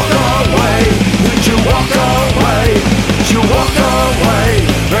 You walk away. Did you walk away? Did you walk away?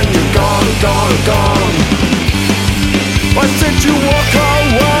 And you're gone, gone, gone. I said you walk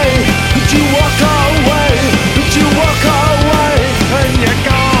away. Did you walk away? Did you walk away? And you're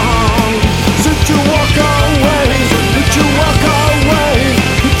gone. Did you walk away? Did you walk away?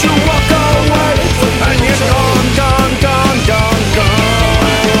 Did you walk away? And you're gone, gone, gone, gone, gone.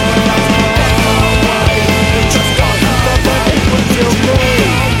 Just gone away with your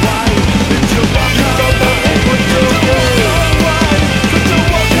way. Did you walk away with your way?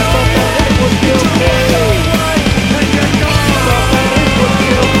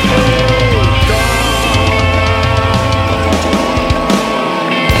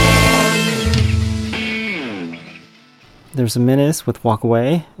 There's some Menace with Walk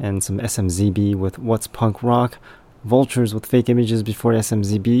Away, and some SMZB with What's Punk Rock, Vultures with Fake Images before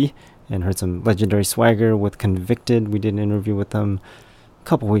SMZB, and heard some Legendary Swagger with Convicted. We did an interview with them a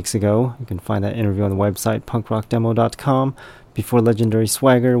couple weeks ago. You can find that interview on the website punkrockdemo.com. Before Legendary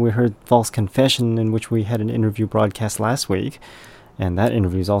Swagger, we heard False Confession, in which we had an interview broadcast last week, and that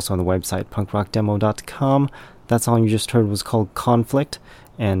interview is also on the website punkrockdemo.com. That song you just heard was called Conflict,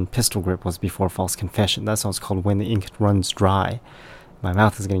 and Pistol Grip was before False Confession. That song's called When the Ink Runs Dry. My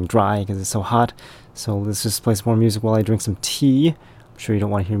mouth is getting dry because it's so hot, so let's just play some more music while I drink some tea. I'm sure you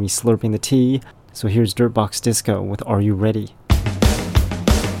don't want to hear me slurping the tea, so here's Dirtbox Disco with Are You Ready?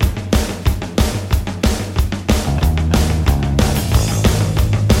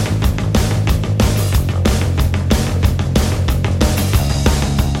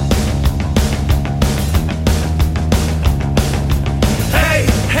 Hey,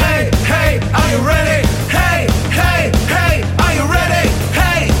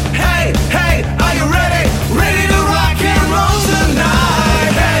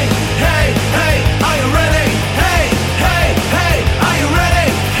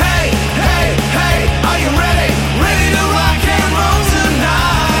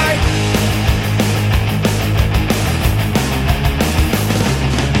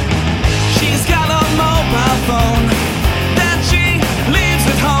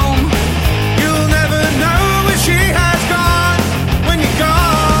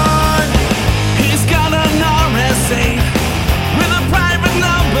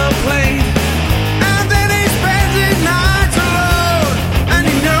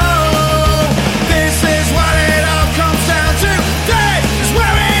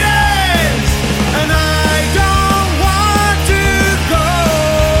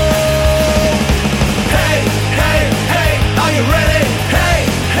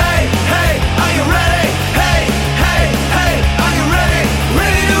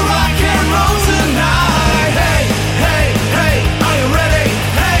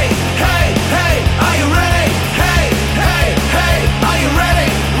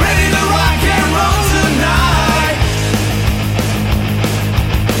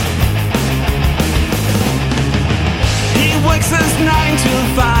 his 9 to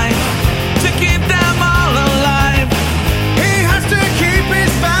 5 to keep them all alive. He has to keep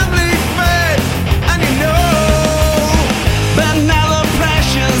his family fed, and you know. But now the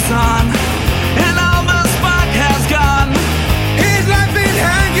pressure's on, and all the spark has gone. His life been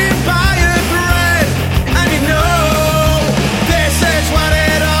hanging by a thread, and you know. This is what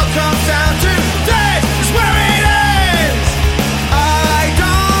it all comes down to. This is where it ends. I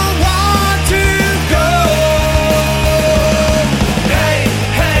don't want to go. Hey,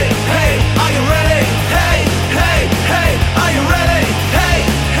 hey, hey, are you ready? Hey, hey, hey, are you ready? Hey,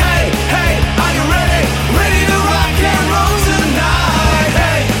 hey, hey, are you ready? Ready to rock and roll tonight.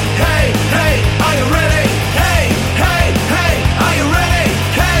 Hey, hey, hey, are you ready? Hey, hey, hey, are you ready?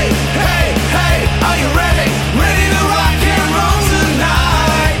 Hey, hey, hey, are you ready? Ready to rock and roll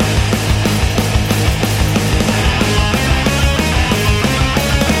tonight.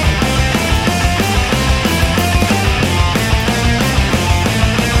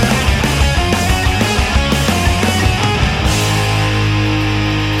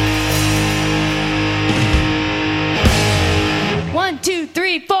 One, two,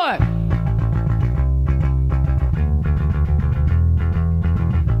 three, four.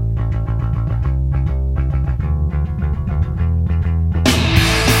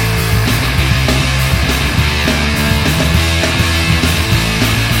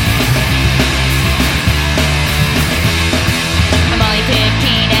 I'm only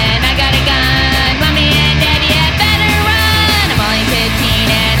 15 and I got a gun. Mommy and Daddy had better run. I'm only 15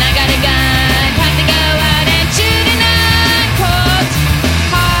 and I got a gun. Time to go out and shoot a nut. Cold,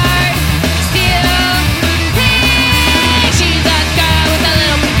 hard, steel, pink. She's a girl with a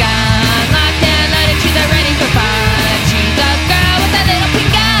little pink gun. Locked and loaded, she's ready for fun. She's a girl with a little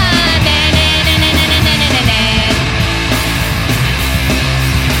pink gun. Na-na-na-na-na-na-na-na-na.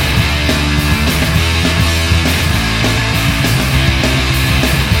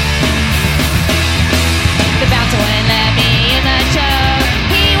 The bouncer wouldn't let me in the show.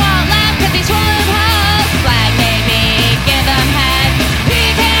 He won't laugh 'cause he's full of hoes. Flag maybe, give them head. He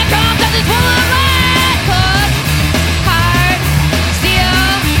can't come 'cause he's full of lead. Cold, hard, steel,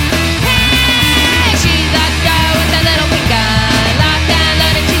 pink. She's a girl with a little pink gun. Locked and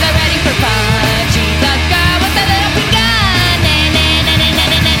loaded, she's ready for fun. She's a girl with a little pink gun.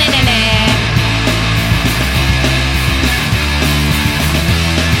 Na-na-na-na-na-na-na-na-na.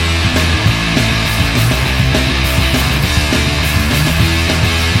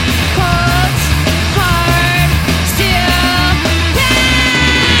 Cold, hard, steel,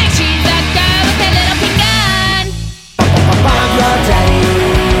 pink. She's a girl with a little pink gun. Bomb Rock Daddy.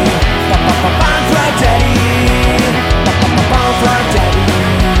 Bomb Rock Daddy. Bomb Rock Daddy.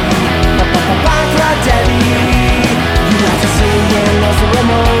 Bomb Rock Daddy. You like to sing and love the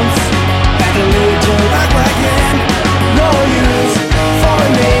Ramones. Back in Legion, rock wagon. No use for a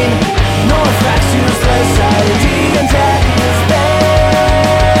name. No effects, useless ID and Daddy's band.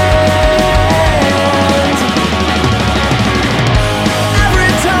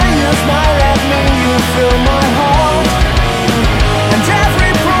 Every time you smile at me, you fill my heart. And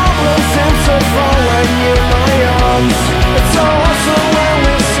every problem seems so far when you're in my arms. It's so awesome when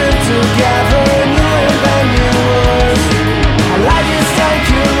we sit together and you invent new words. I like this time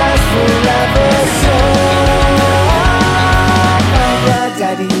you last forever, so Punk Rock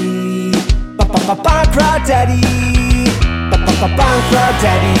Daddy. Punk Rock Daddy. Punk Rock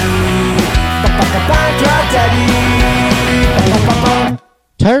Daddy. Punk Rock Daddy.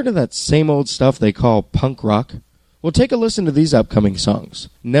 Tired of that same old stuff they call punk rock? Well, take a listen to these upcoming songs.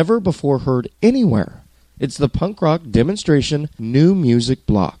 Never before heard anywhere. It's the Punk Rock Demonstration New Music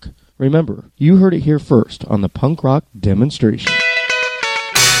Block. Remember, you heard it here first on the Punk Rock Demonstration.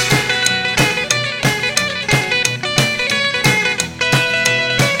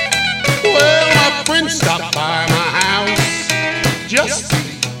 Well, my friend stopped by my house just the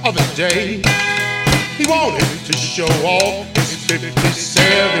other day. He wanted to show off his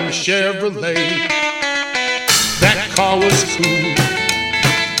 57 Chevrolet. That car was cool.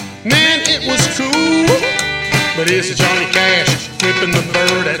 Man, it was cool. But it's Johnny Cash flipping the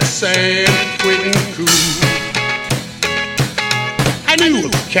bird at San Quentin Cool. I knew a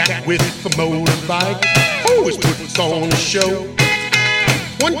cat with a motorbike always puts on a show.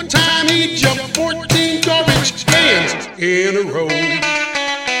 One time he jumped 14 garbage cans in a row.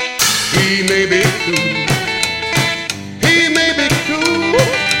 He may be cool, he may be cool,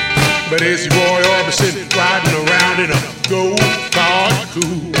 but is Roy Orbison riding around in a go-kart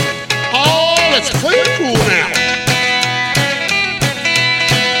cool? Oh, let's play it cool now.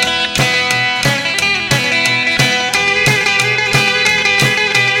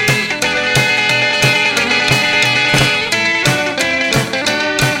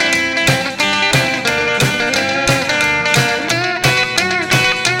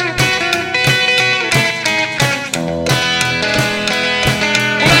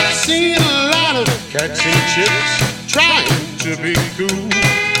 catching chicks, trying to be cool.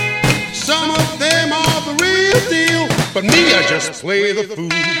 Some of them are the real deal, but me, I just play the fool.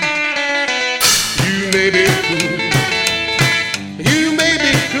 You may be cool, you may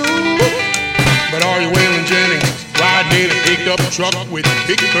be cool, but are you Waylon Jennings riding in a pickup truck with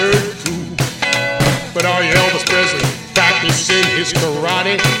Big Bird cool? But are you Elvis Presley practicing his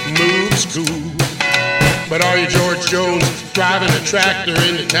karate moves cool? But are you George Jones driving a tractor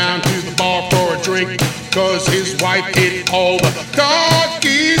into town to the bar for a drink, 'cause his wife hit all the car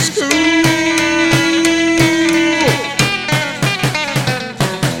keys cool?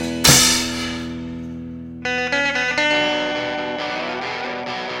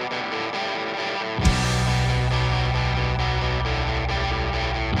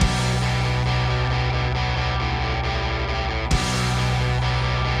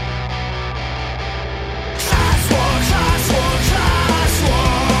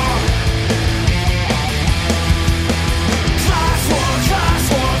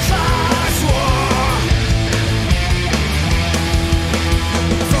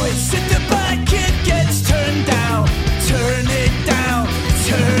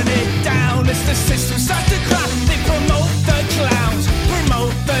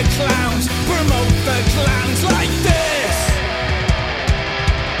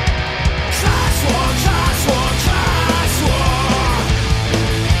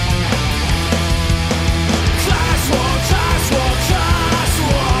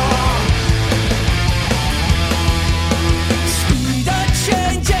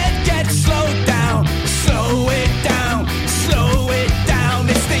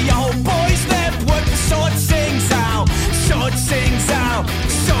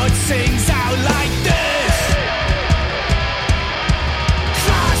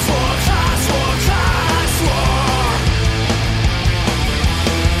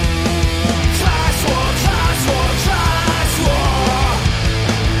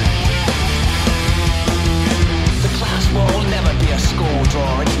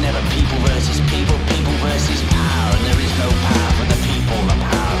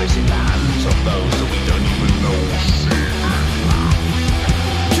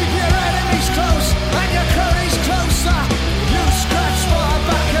 Keep your enemies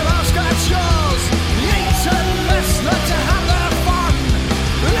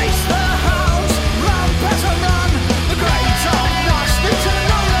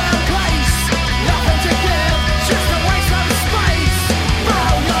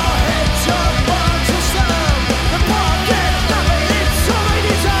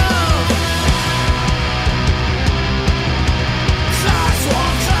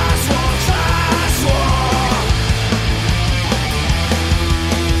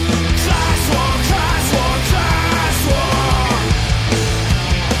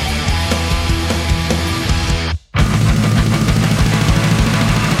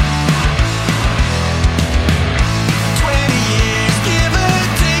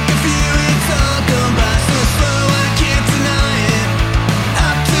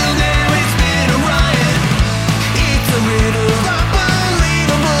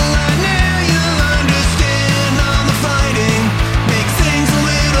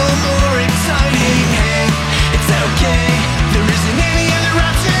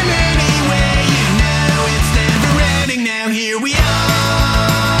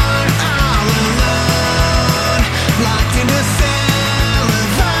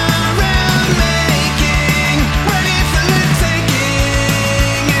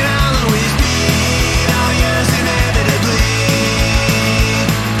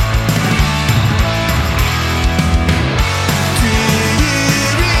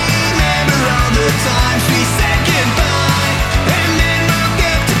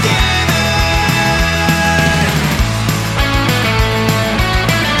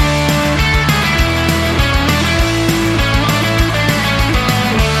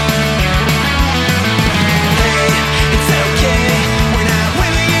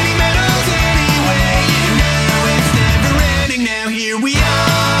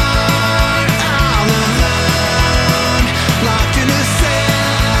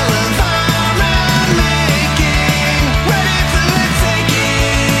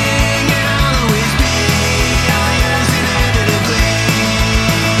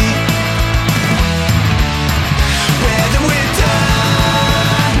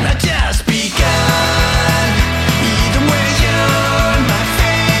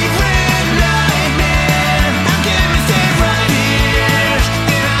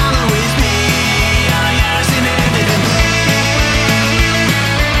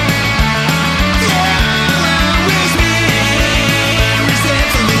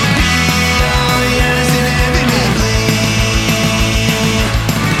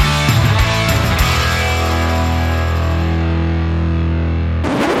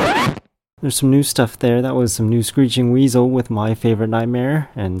there's some new stuff there. That was some new Screeching Weasel with My Favorite Nightmare,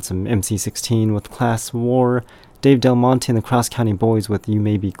 and some MC16 with Class War, Dave Del Monte and the Cross County Boys with You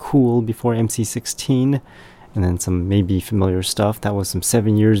May Be Cool before MC16, and then some maybe familiar stuff. That was some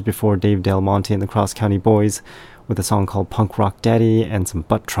 7 years before Dave Del Monte and the Cross County Boys with a song called Punk Rock Daddy and some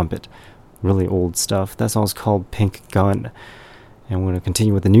Butt Trumpet. Really old stuff. That song's called Pink Gun. And we're going to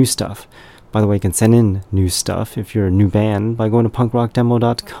continue with the new stuff. By the way, you can send in new stuff if you're a new band by going to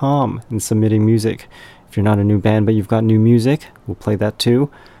punkrockdemo.com and submitting music. If you're not a new band but you've got new music, we'll play that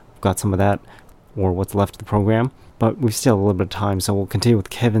too. We've got some of that, or what's left of the program. But we still have a little bit of time, so we'll continue with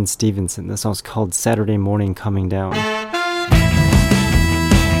Kevin Stevenson. This song's called Saturday Morning Coming Down.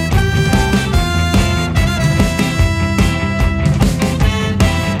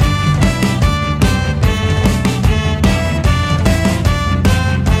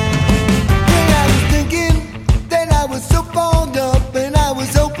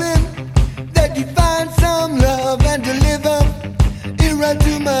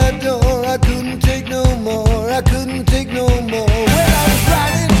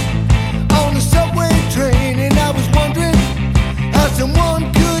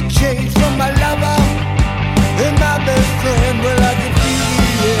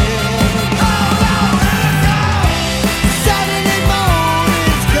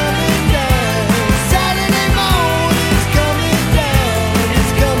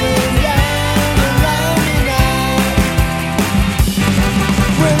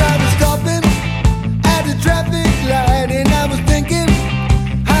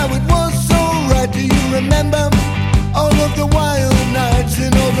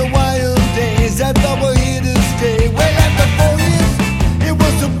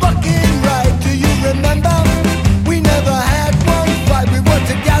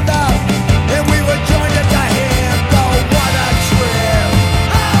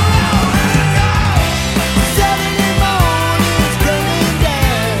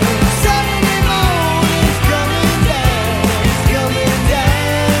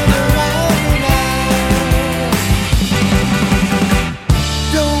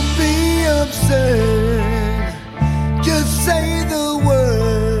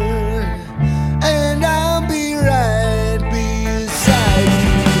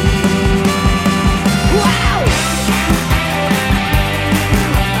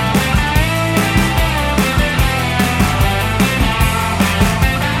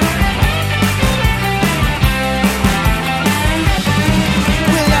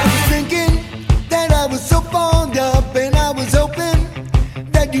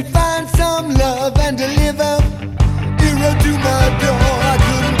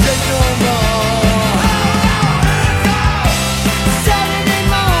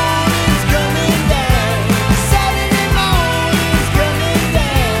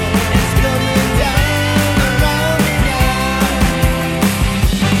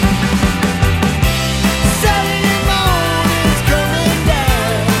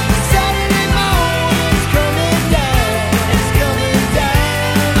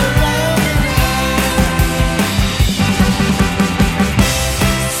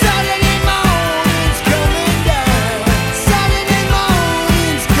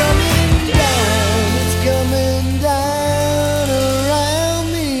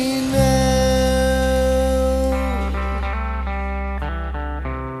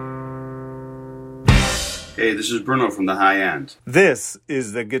 Hey, this is Bruno from The High End. This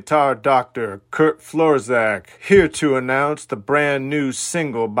is the guitar doctor, Kurt Florzak, here to announce the brand new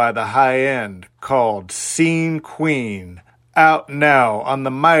single by The High End called Scene Queen, out now on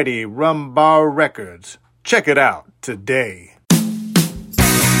the mighty Rumbar Records. Check it out today.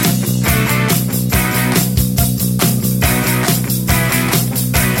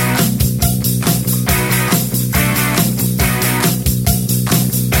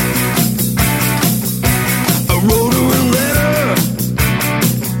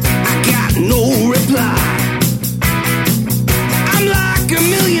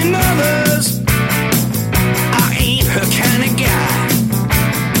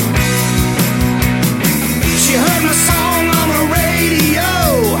 She heard my song on the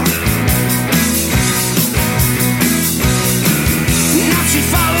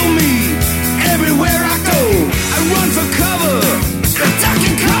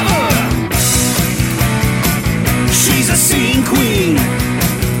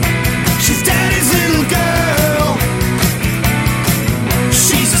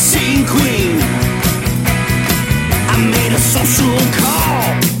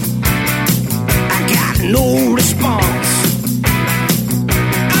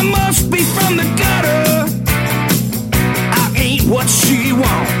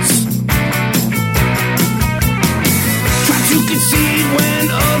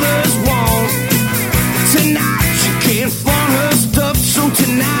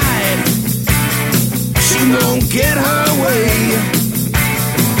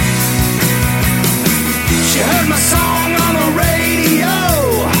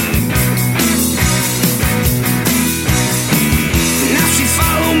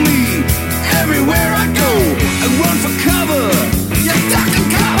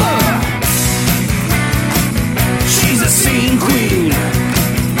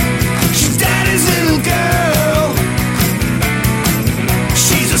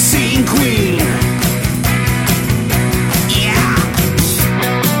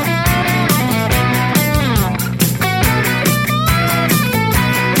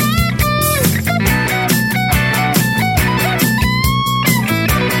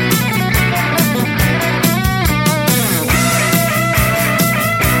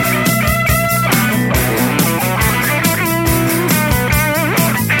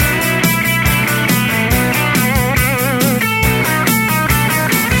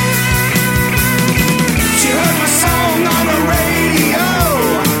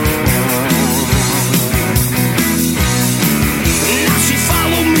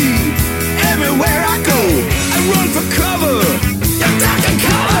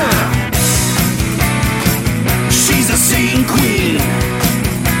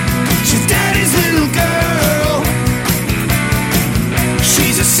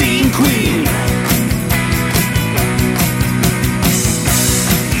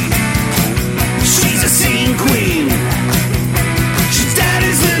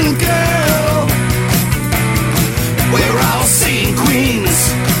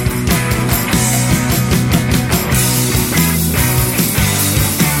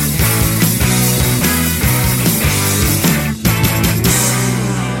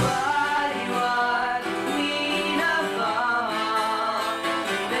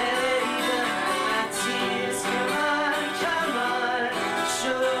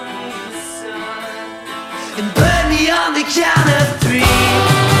and burn me on the count of three.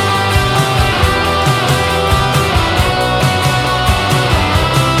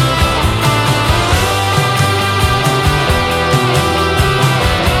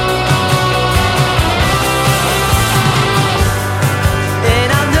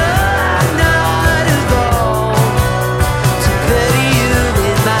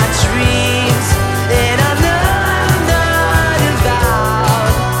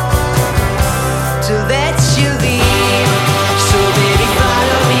 To let you leave, so baby, follow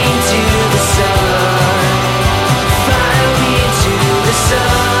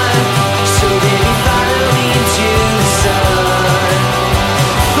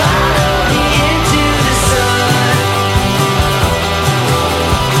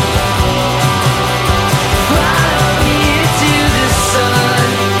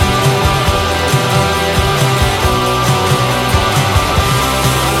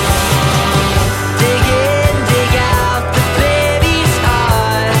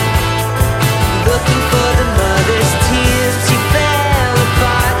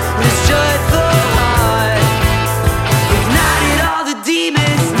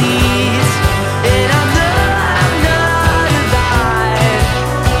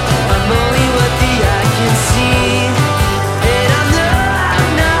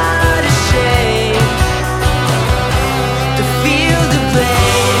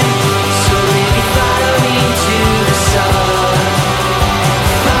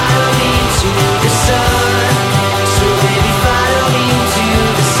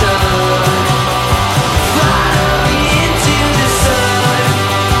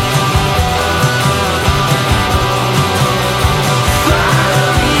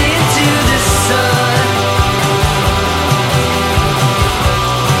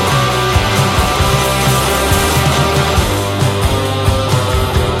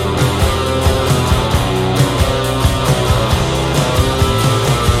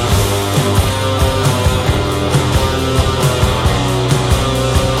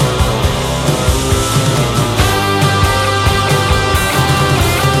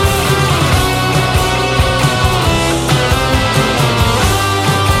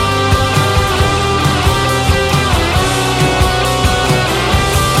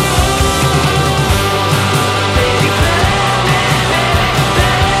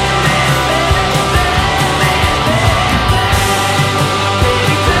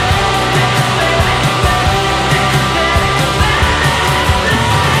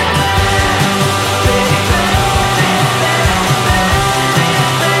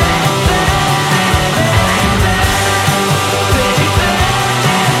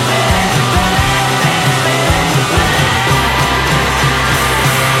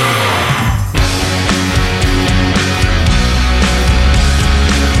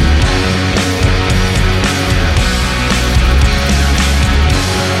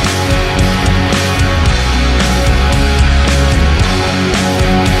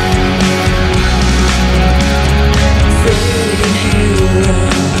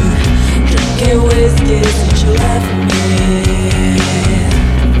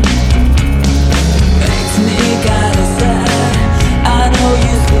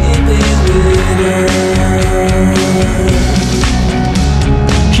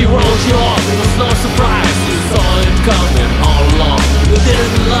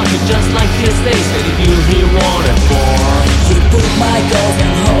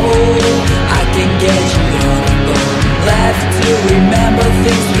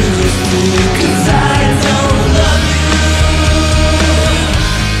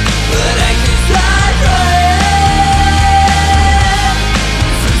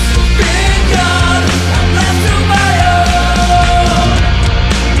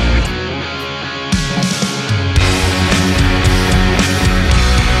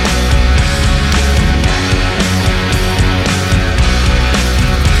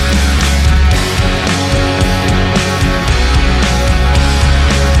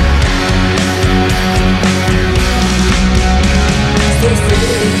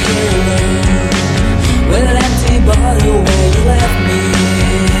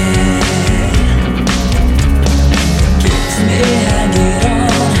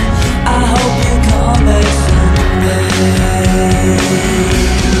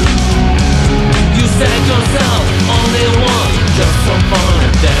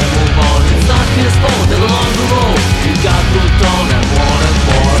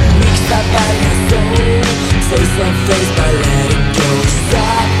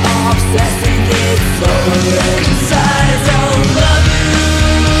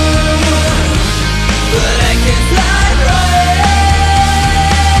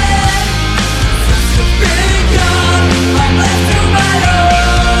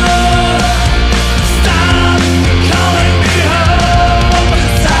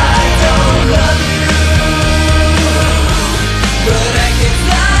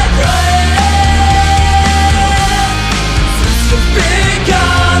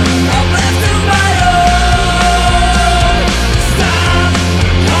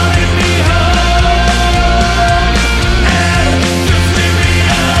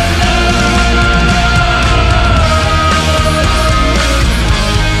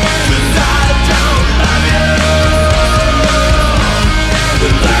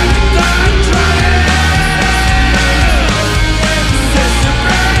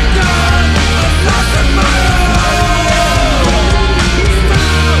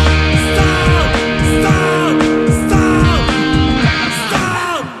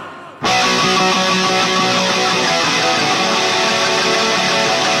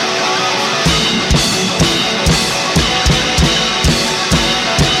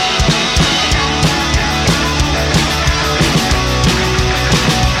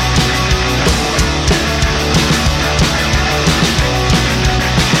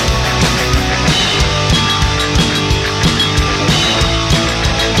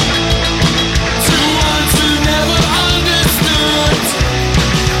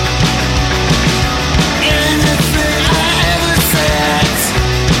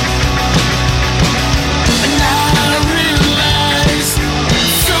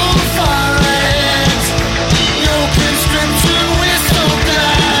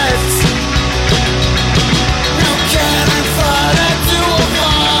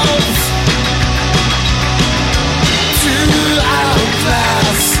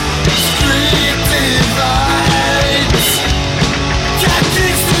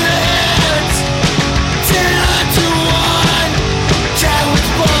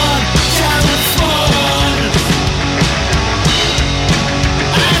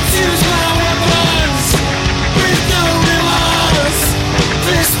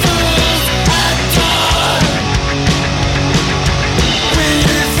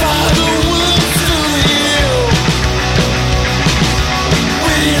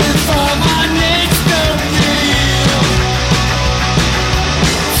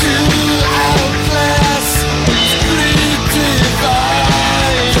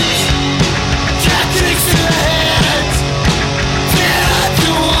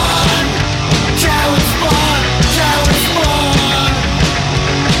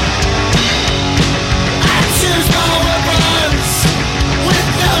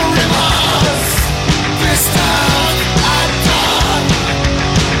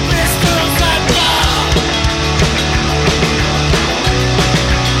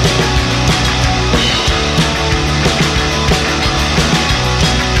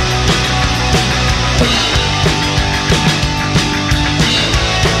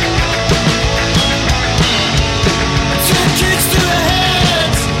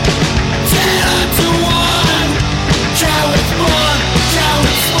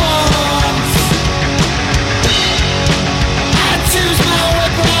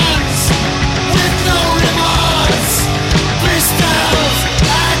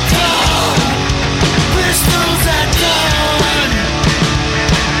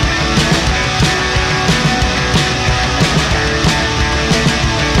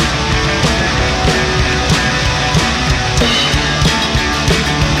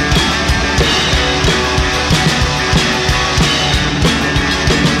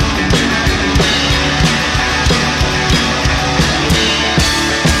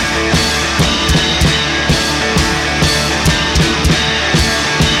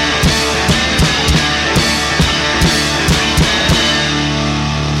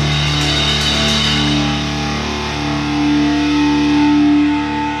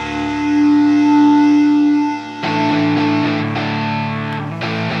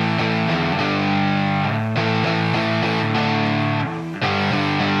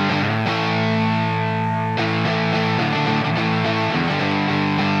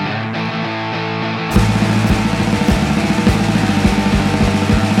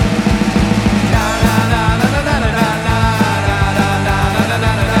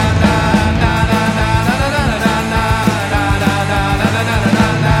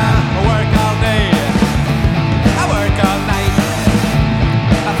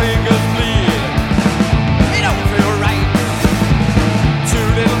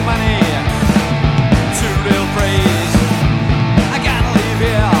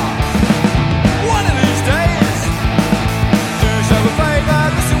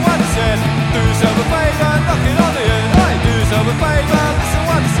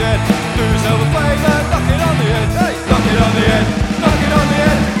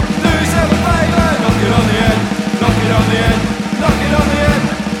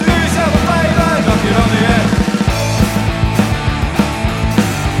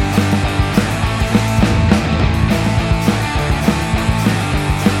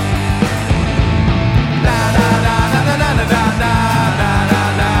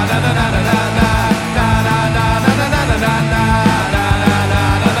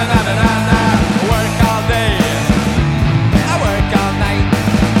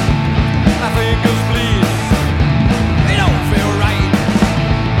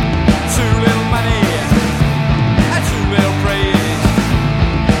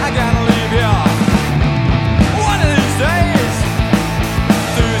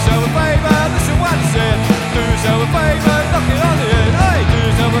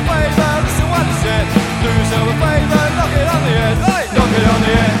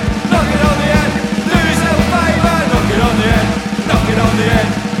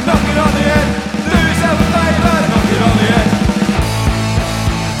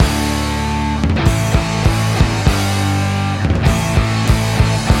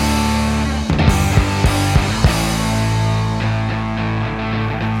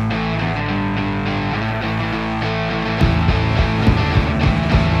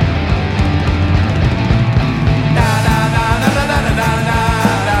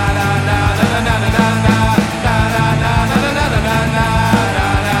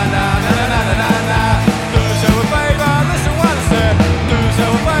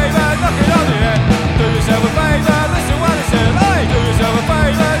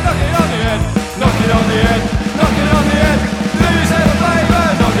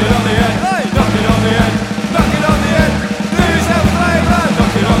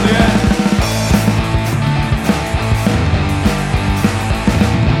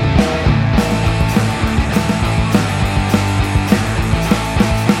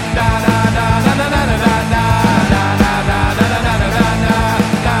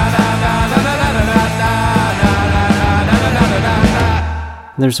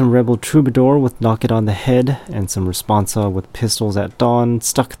There's some Rebel Troubadour with Knock It on the Head, and some Responsa with Pistols at Dawn,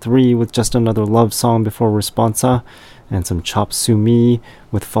 Stuck 3 with Just Another Love Song before Responsa, and some Chop Suey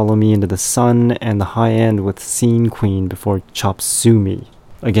with Follow Me Into the Sun, and the High End with Scene Queen before Chop Suey.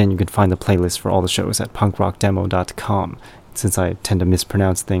 Again, you can find the playlist for all the shows at punkrockdemo.com. Since I tend to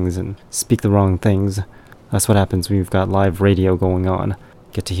mispronounce things and speak the wrong things, that's what happens when you've got live radio going on.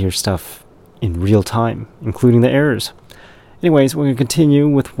 Get to hear stuff in real time, including the errors. Anyways, we're going to continue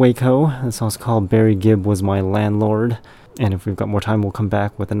with Waco. The song's called Barry Gibb Was My Landlord. And if we've got more time, we'll come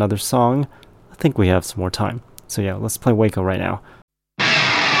back with another song. I think we have some more time. So yeah, let's play Waco right now.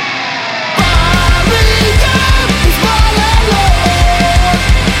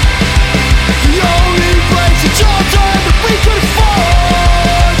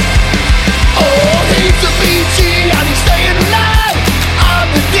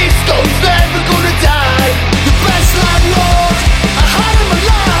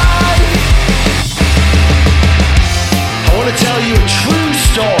 Tell you a true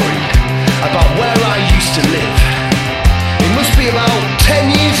story about where I used to live. It must be about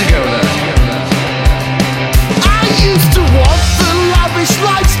 10 years ago now. I used to want the lavish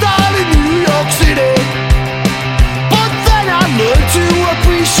lifestyle in New York City, but then I learned to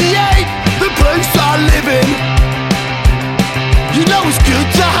appreciate the place I live in. You know it's good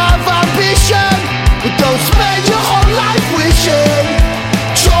to have ambition, but don't spend your whole life wishing.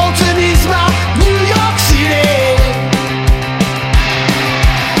 Charlton is my New York City.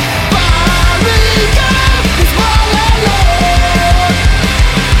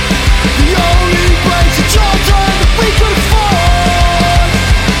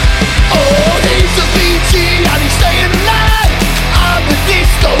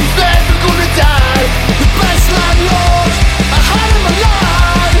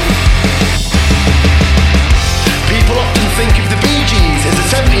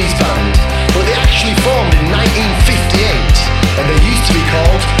 Formed in 1958, and they used to be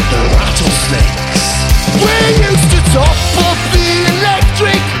called the Rattlesnakes. We used to top up the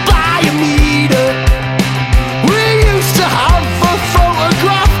electric by a meter. We used to have a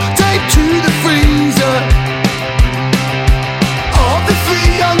photograph taped to the freezer of the three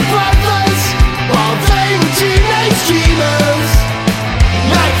young brothers while they were teenage dreamers.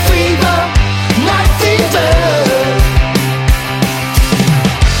 Night fever, night fever.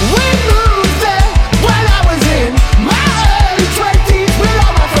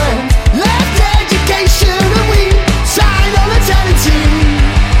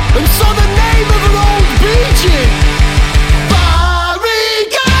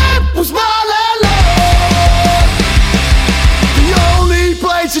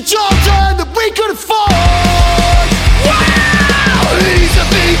 Jordan that we could afford. Wow! He's a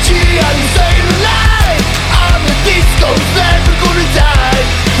BG and he's staying alive. I'm the disco's never gonna die.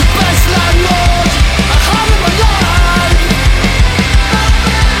 The best landlord I had in my life.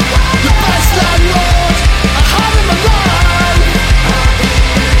 The best landlord I had in my life.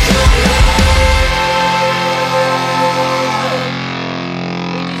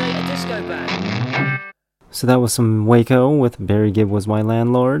 Disco band. So that was some Waco with Barry Gibb Was My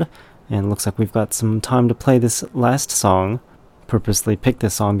Landlord, and looks like we've got some time to play this last song. Purposely picked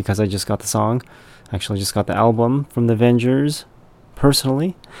this song because I just got the song. Actually just got the album from the Avengers,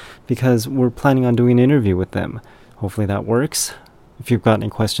 personally, because we're planning on doing an interview with them. Hopefully that works. If you've got any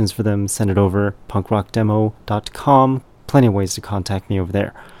questions for them, send it over punkrockdemo.com. Plenty of ways to contact me over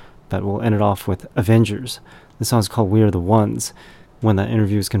there. But we'll end it off with Avengers. This song's called We Are the Ones. When that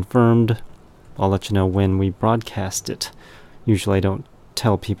interview is confirmed, I'll let you know when we broadcast it. Usually I don't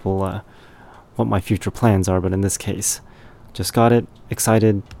tell people what my future plans are, but in this case, just got it,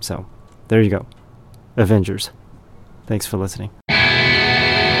 excited, so there you go. Avengers. Thanks for listening.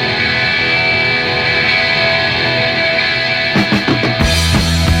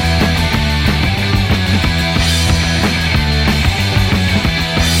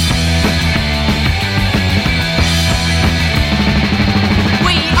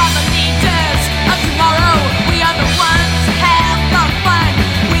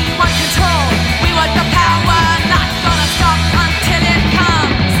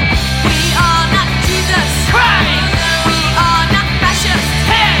 We are not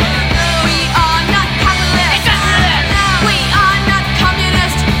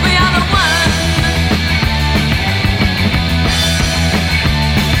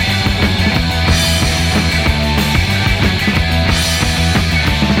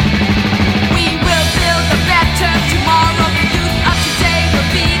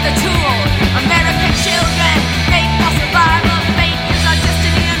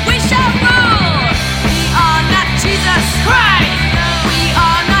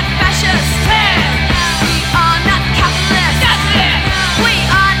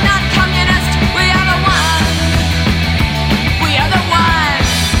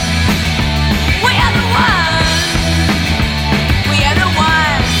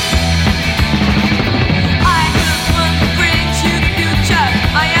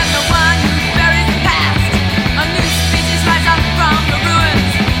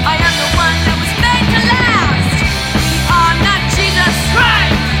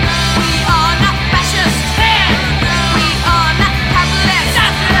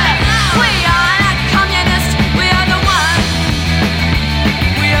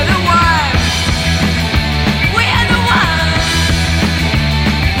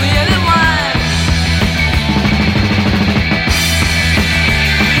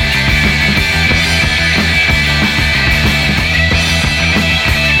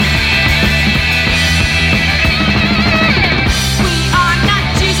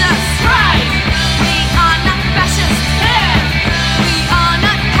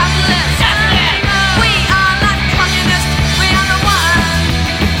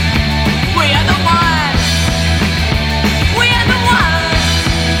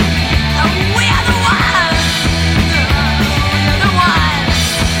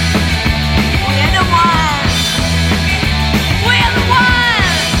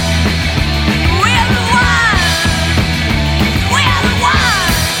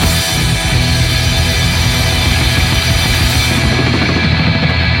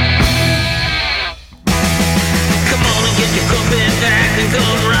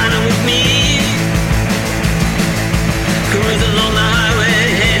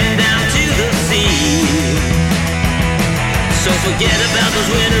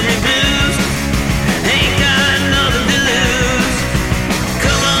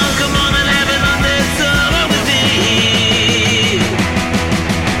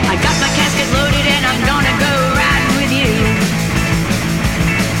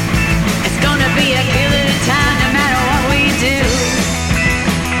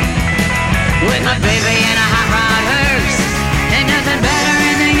my baby in a hot rod hearse. Ain't nothing better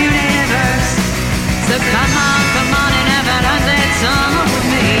in the universe. So come on and have an undead summer with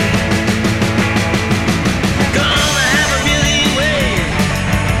me. Gonna have a million ways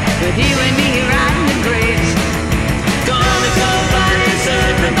with you and me riding the graves. Gonna go body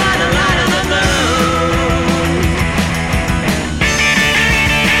surfing by the light of the moon.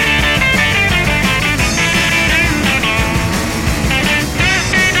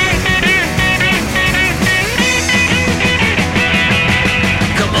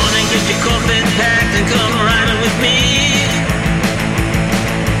 Come on and get your coffin packed and come riding with me.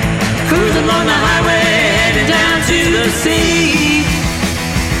 Cruise along the highway, heading down to the sea.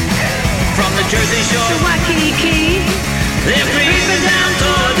 From the Jersey Shore to Waikiki, they're creeping down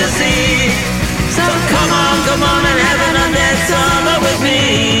toward the sea. So come on and have an undead summer with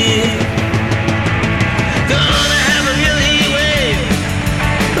me.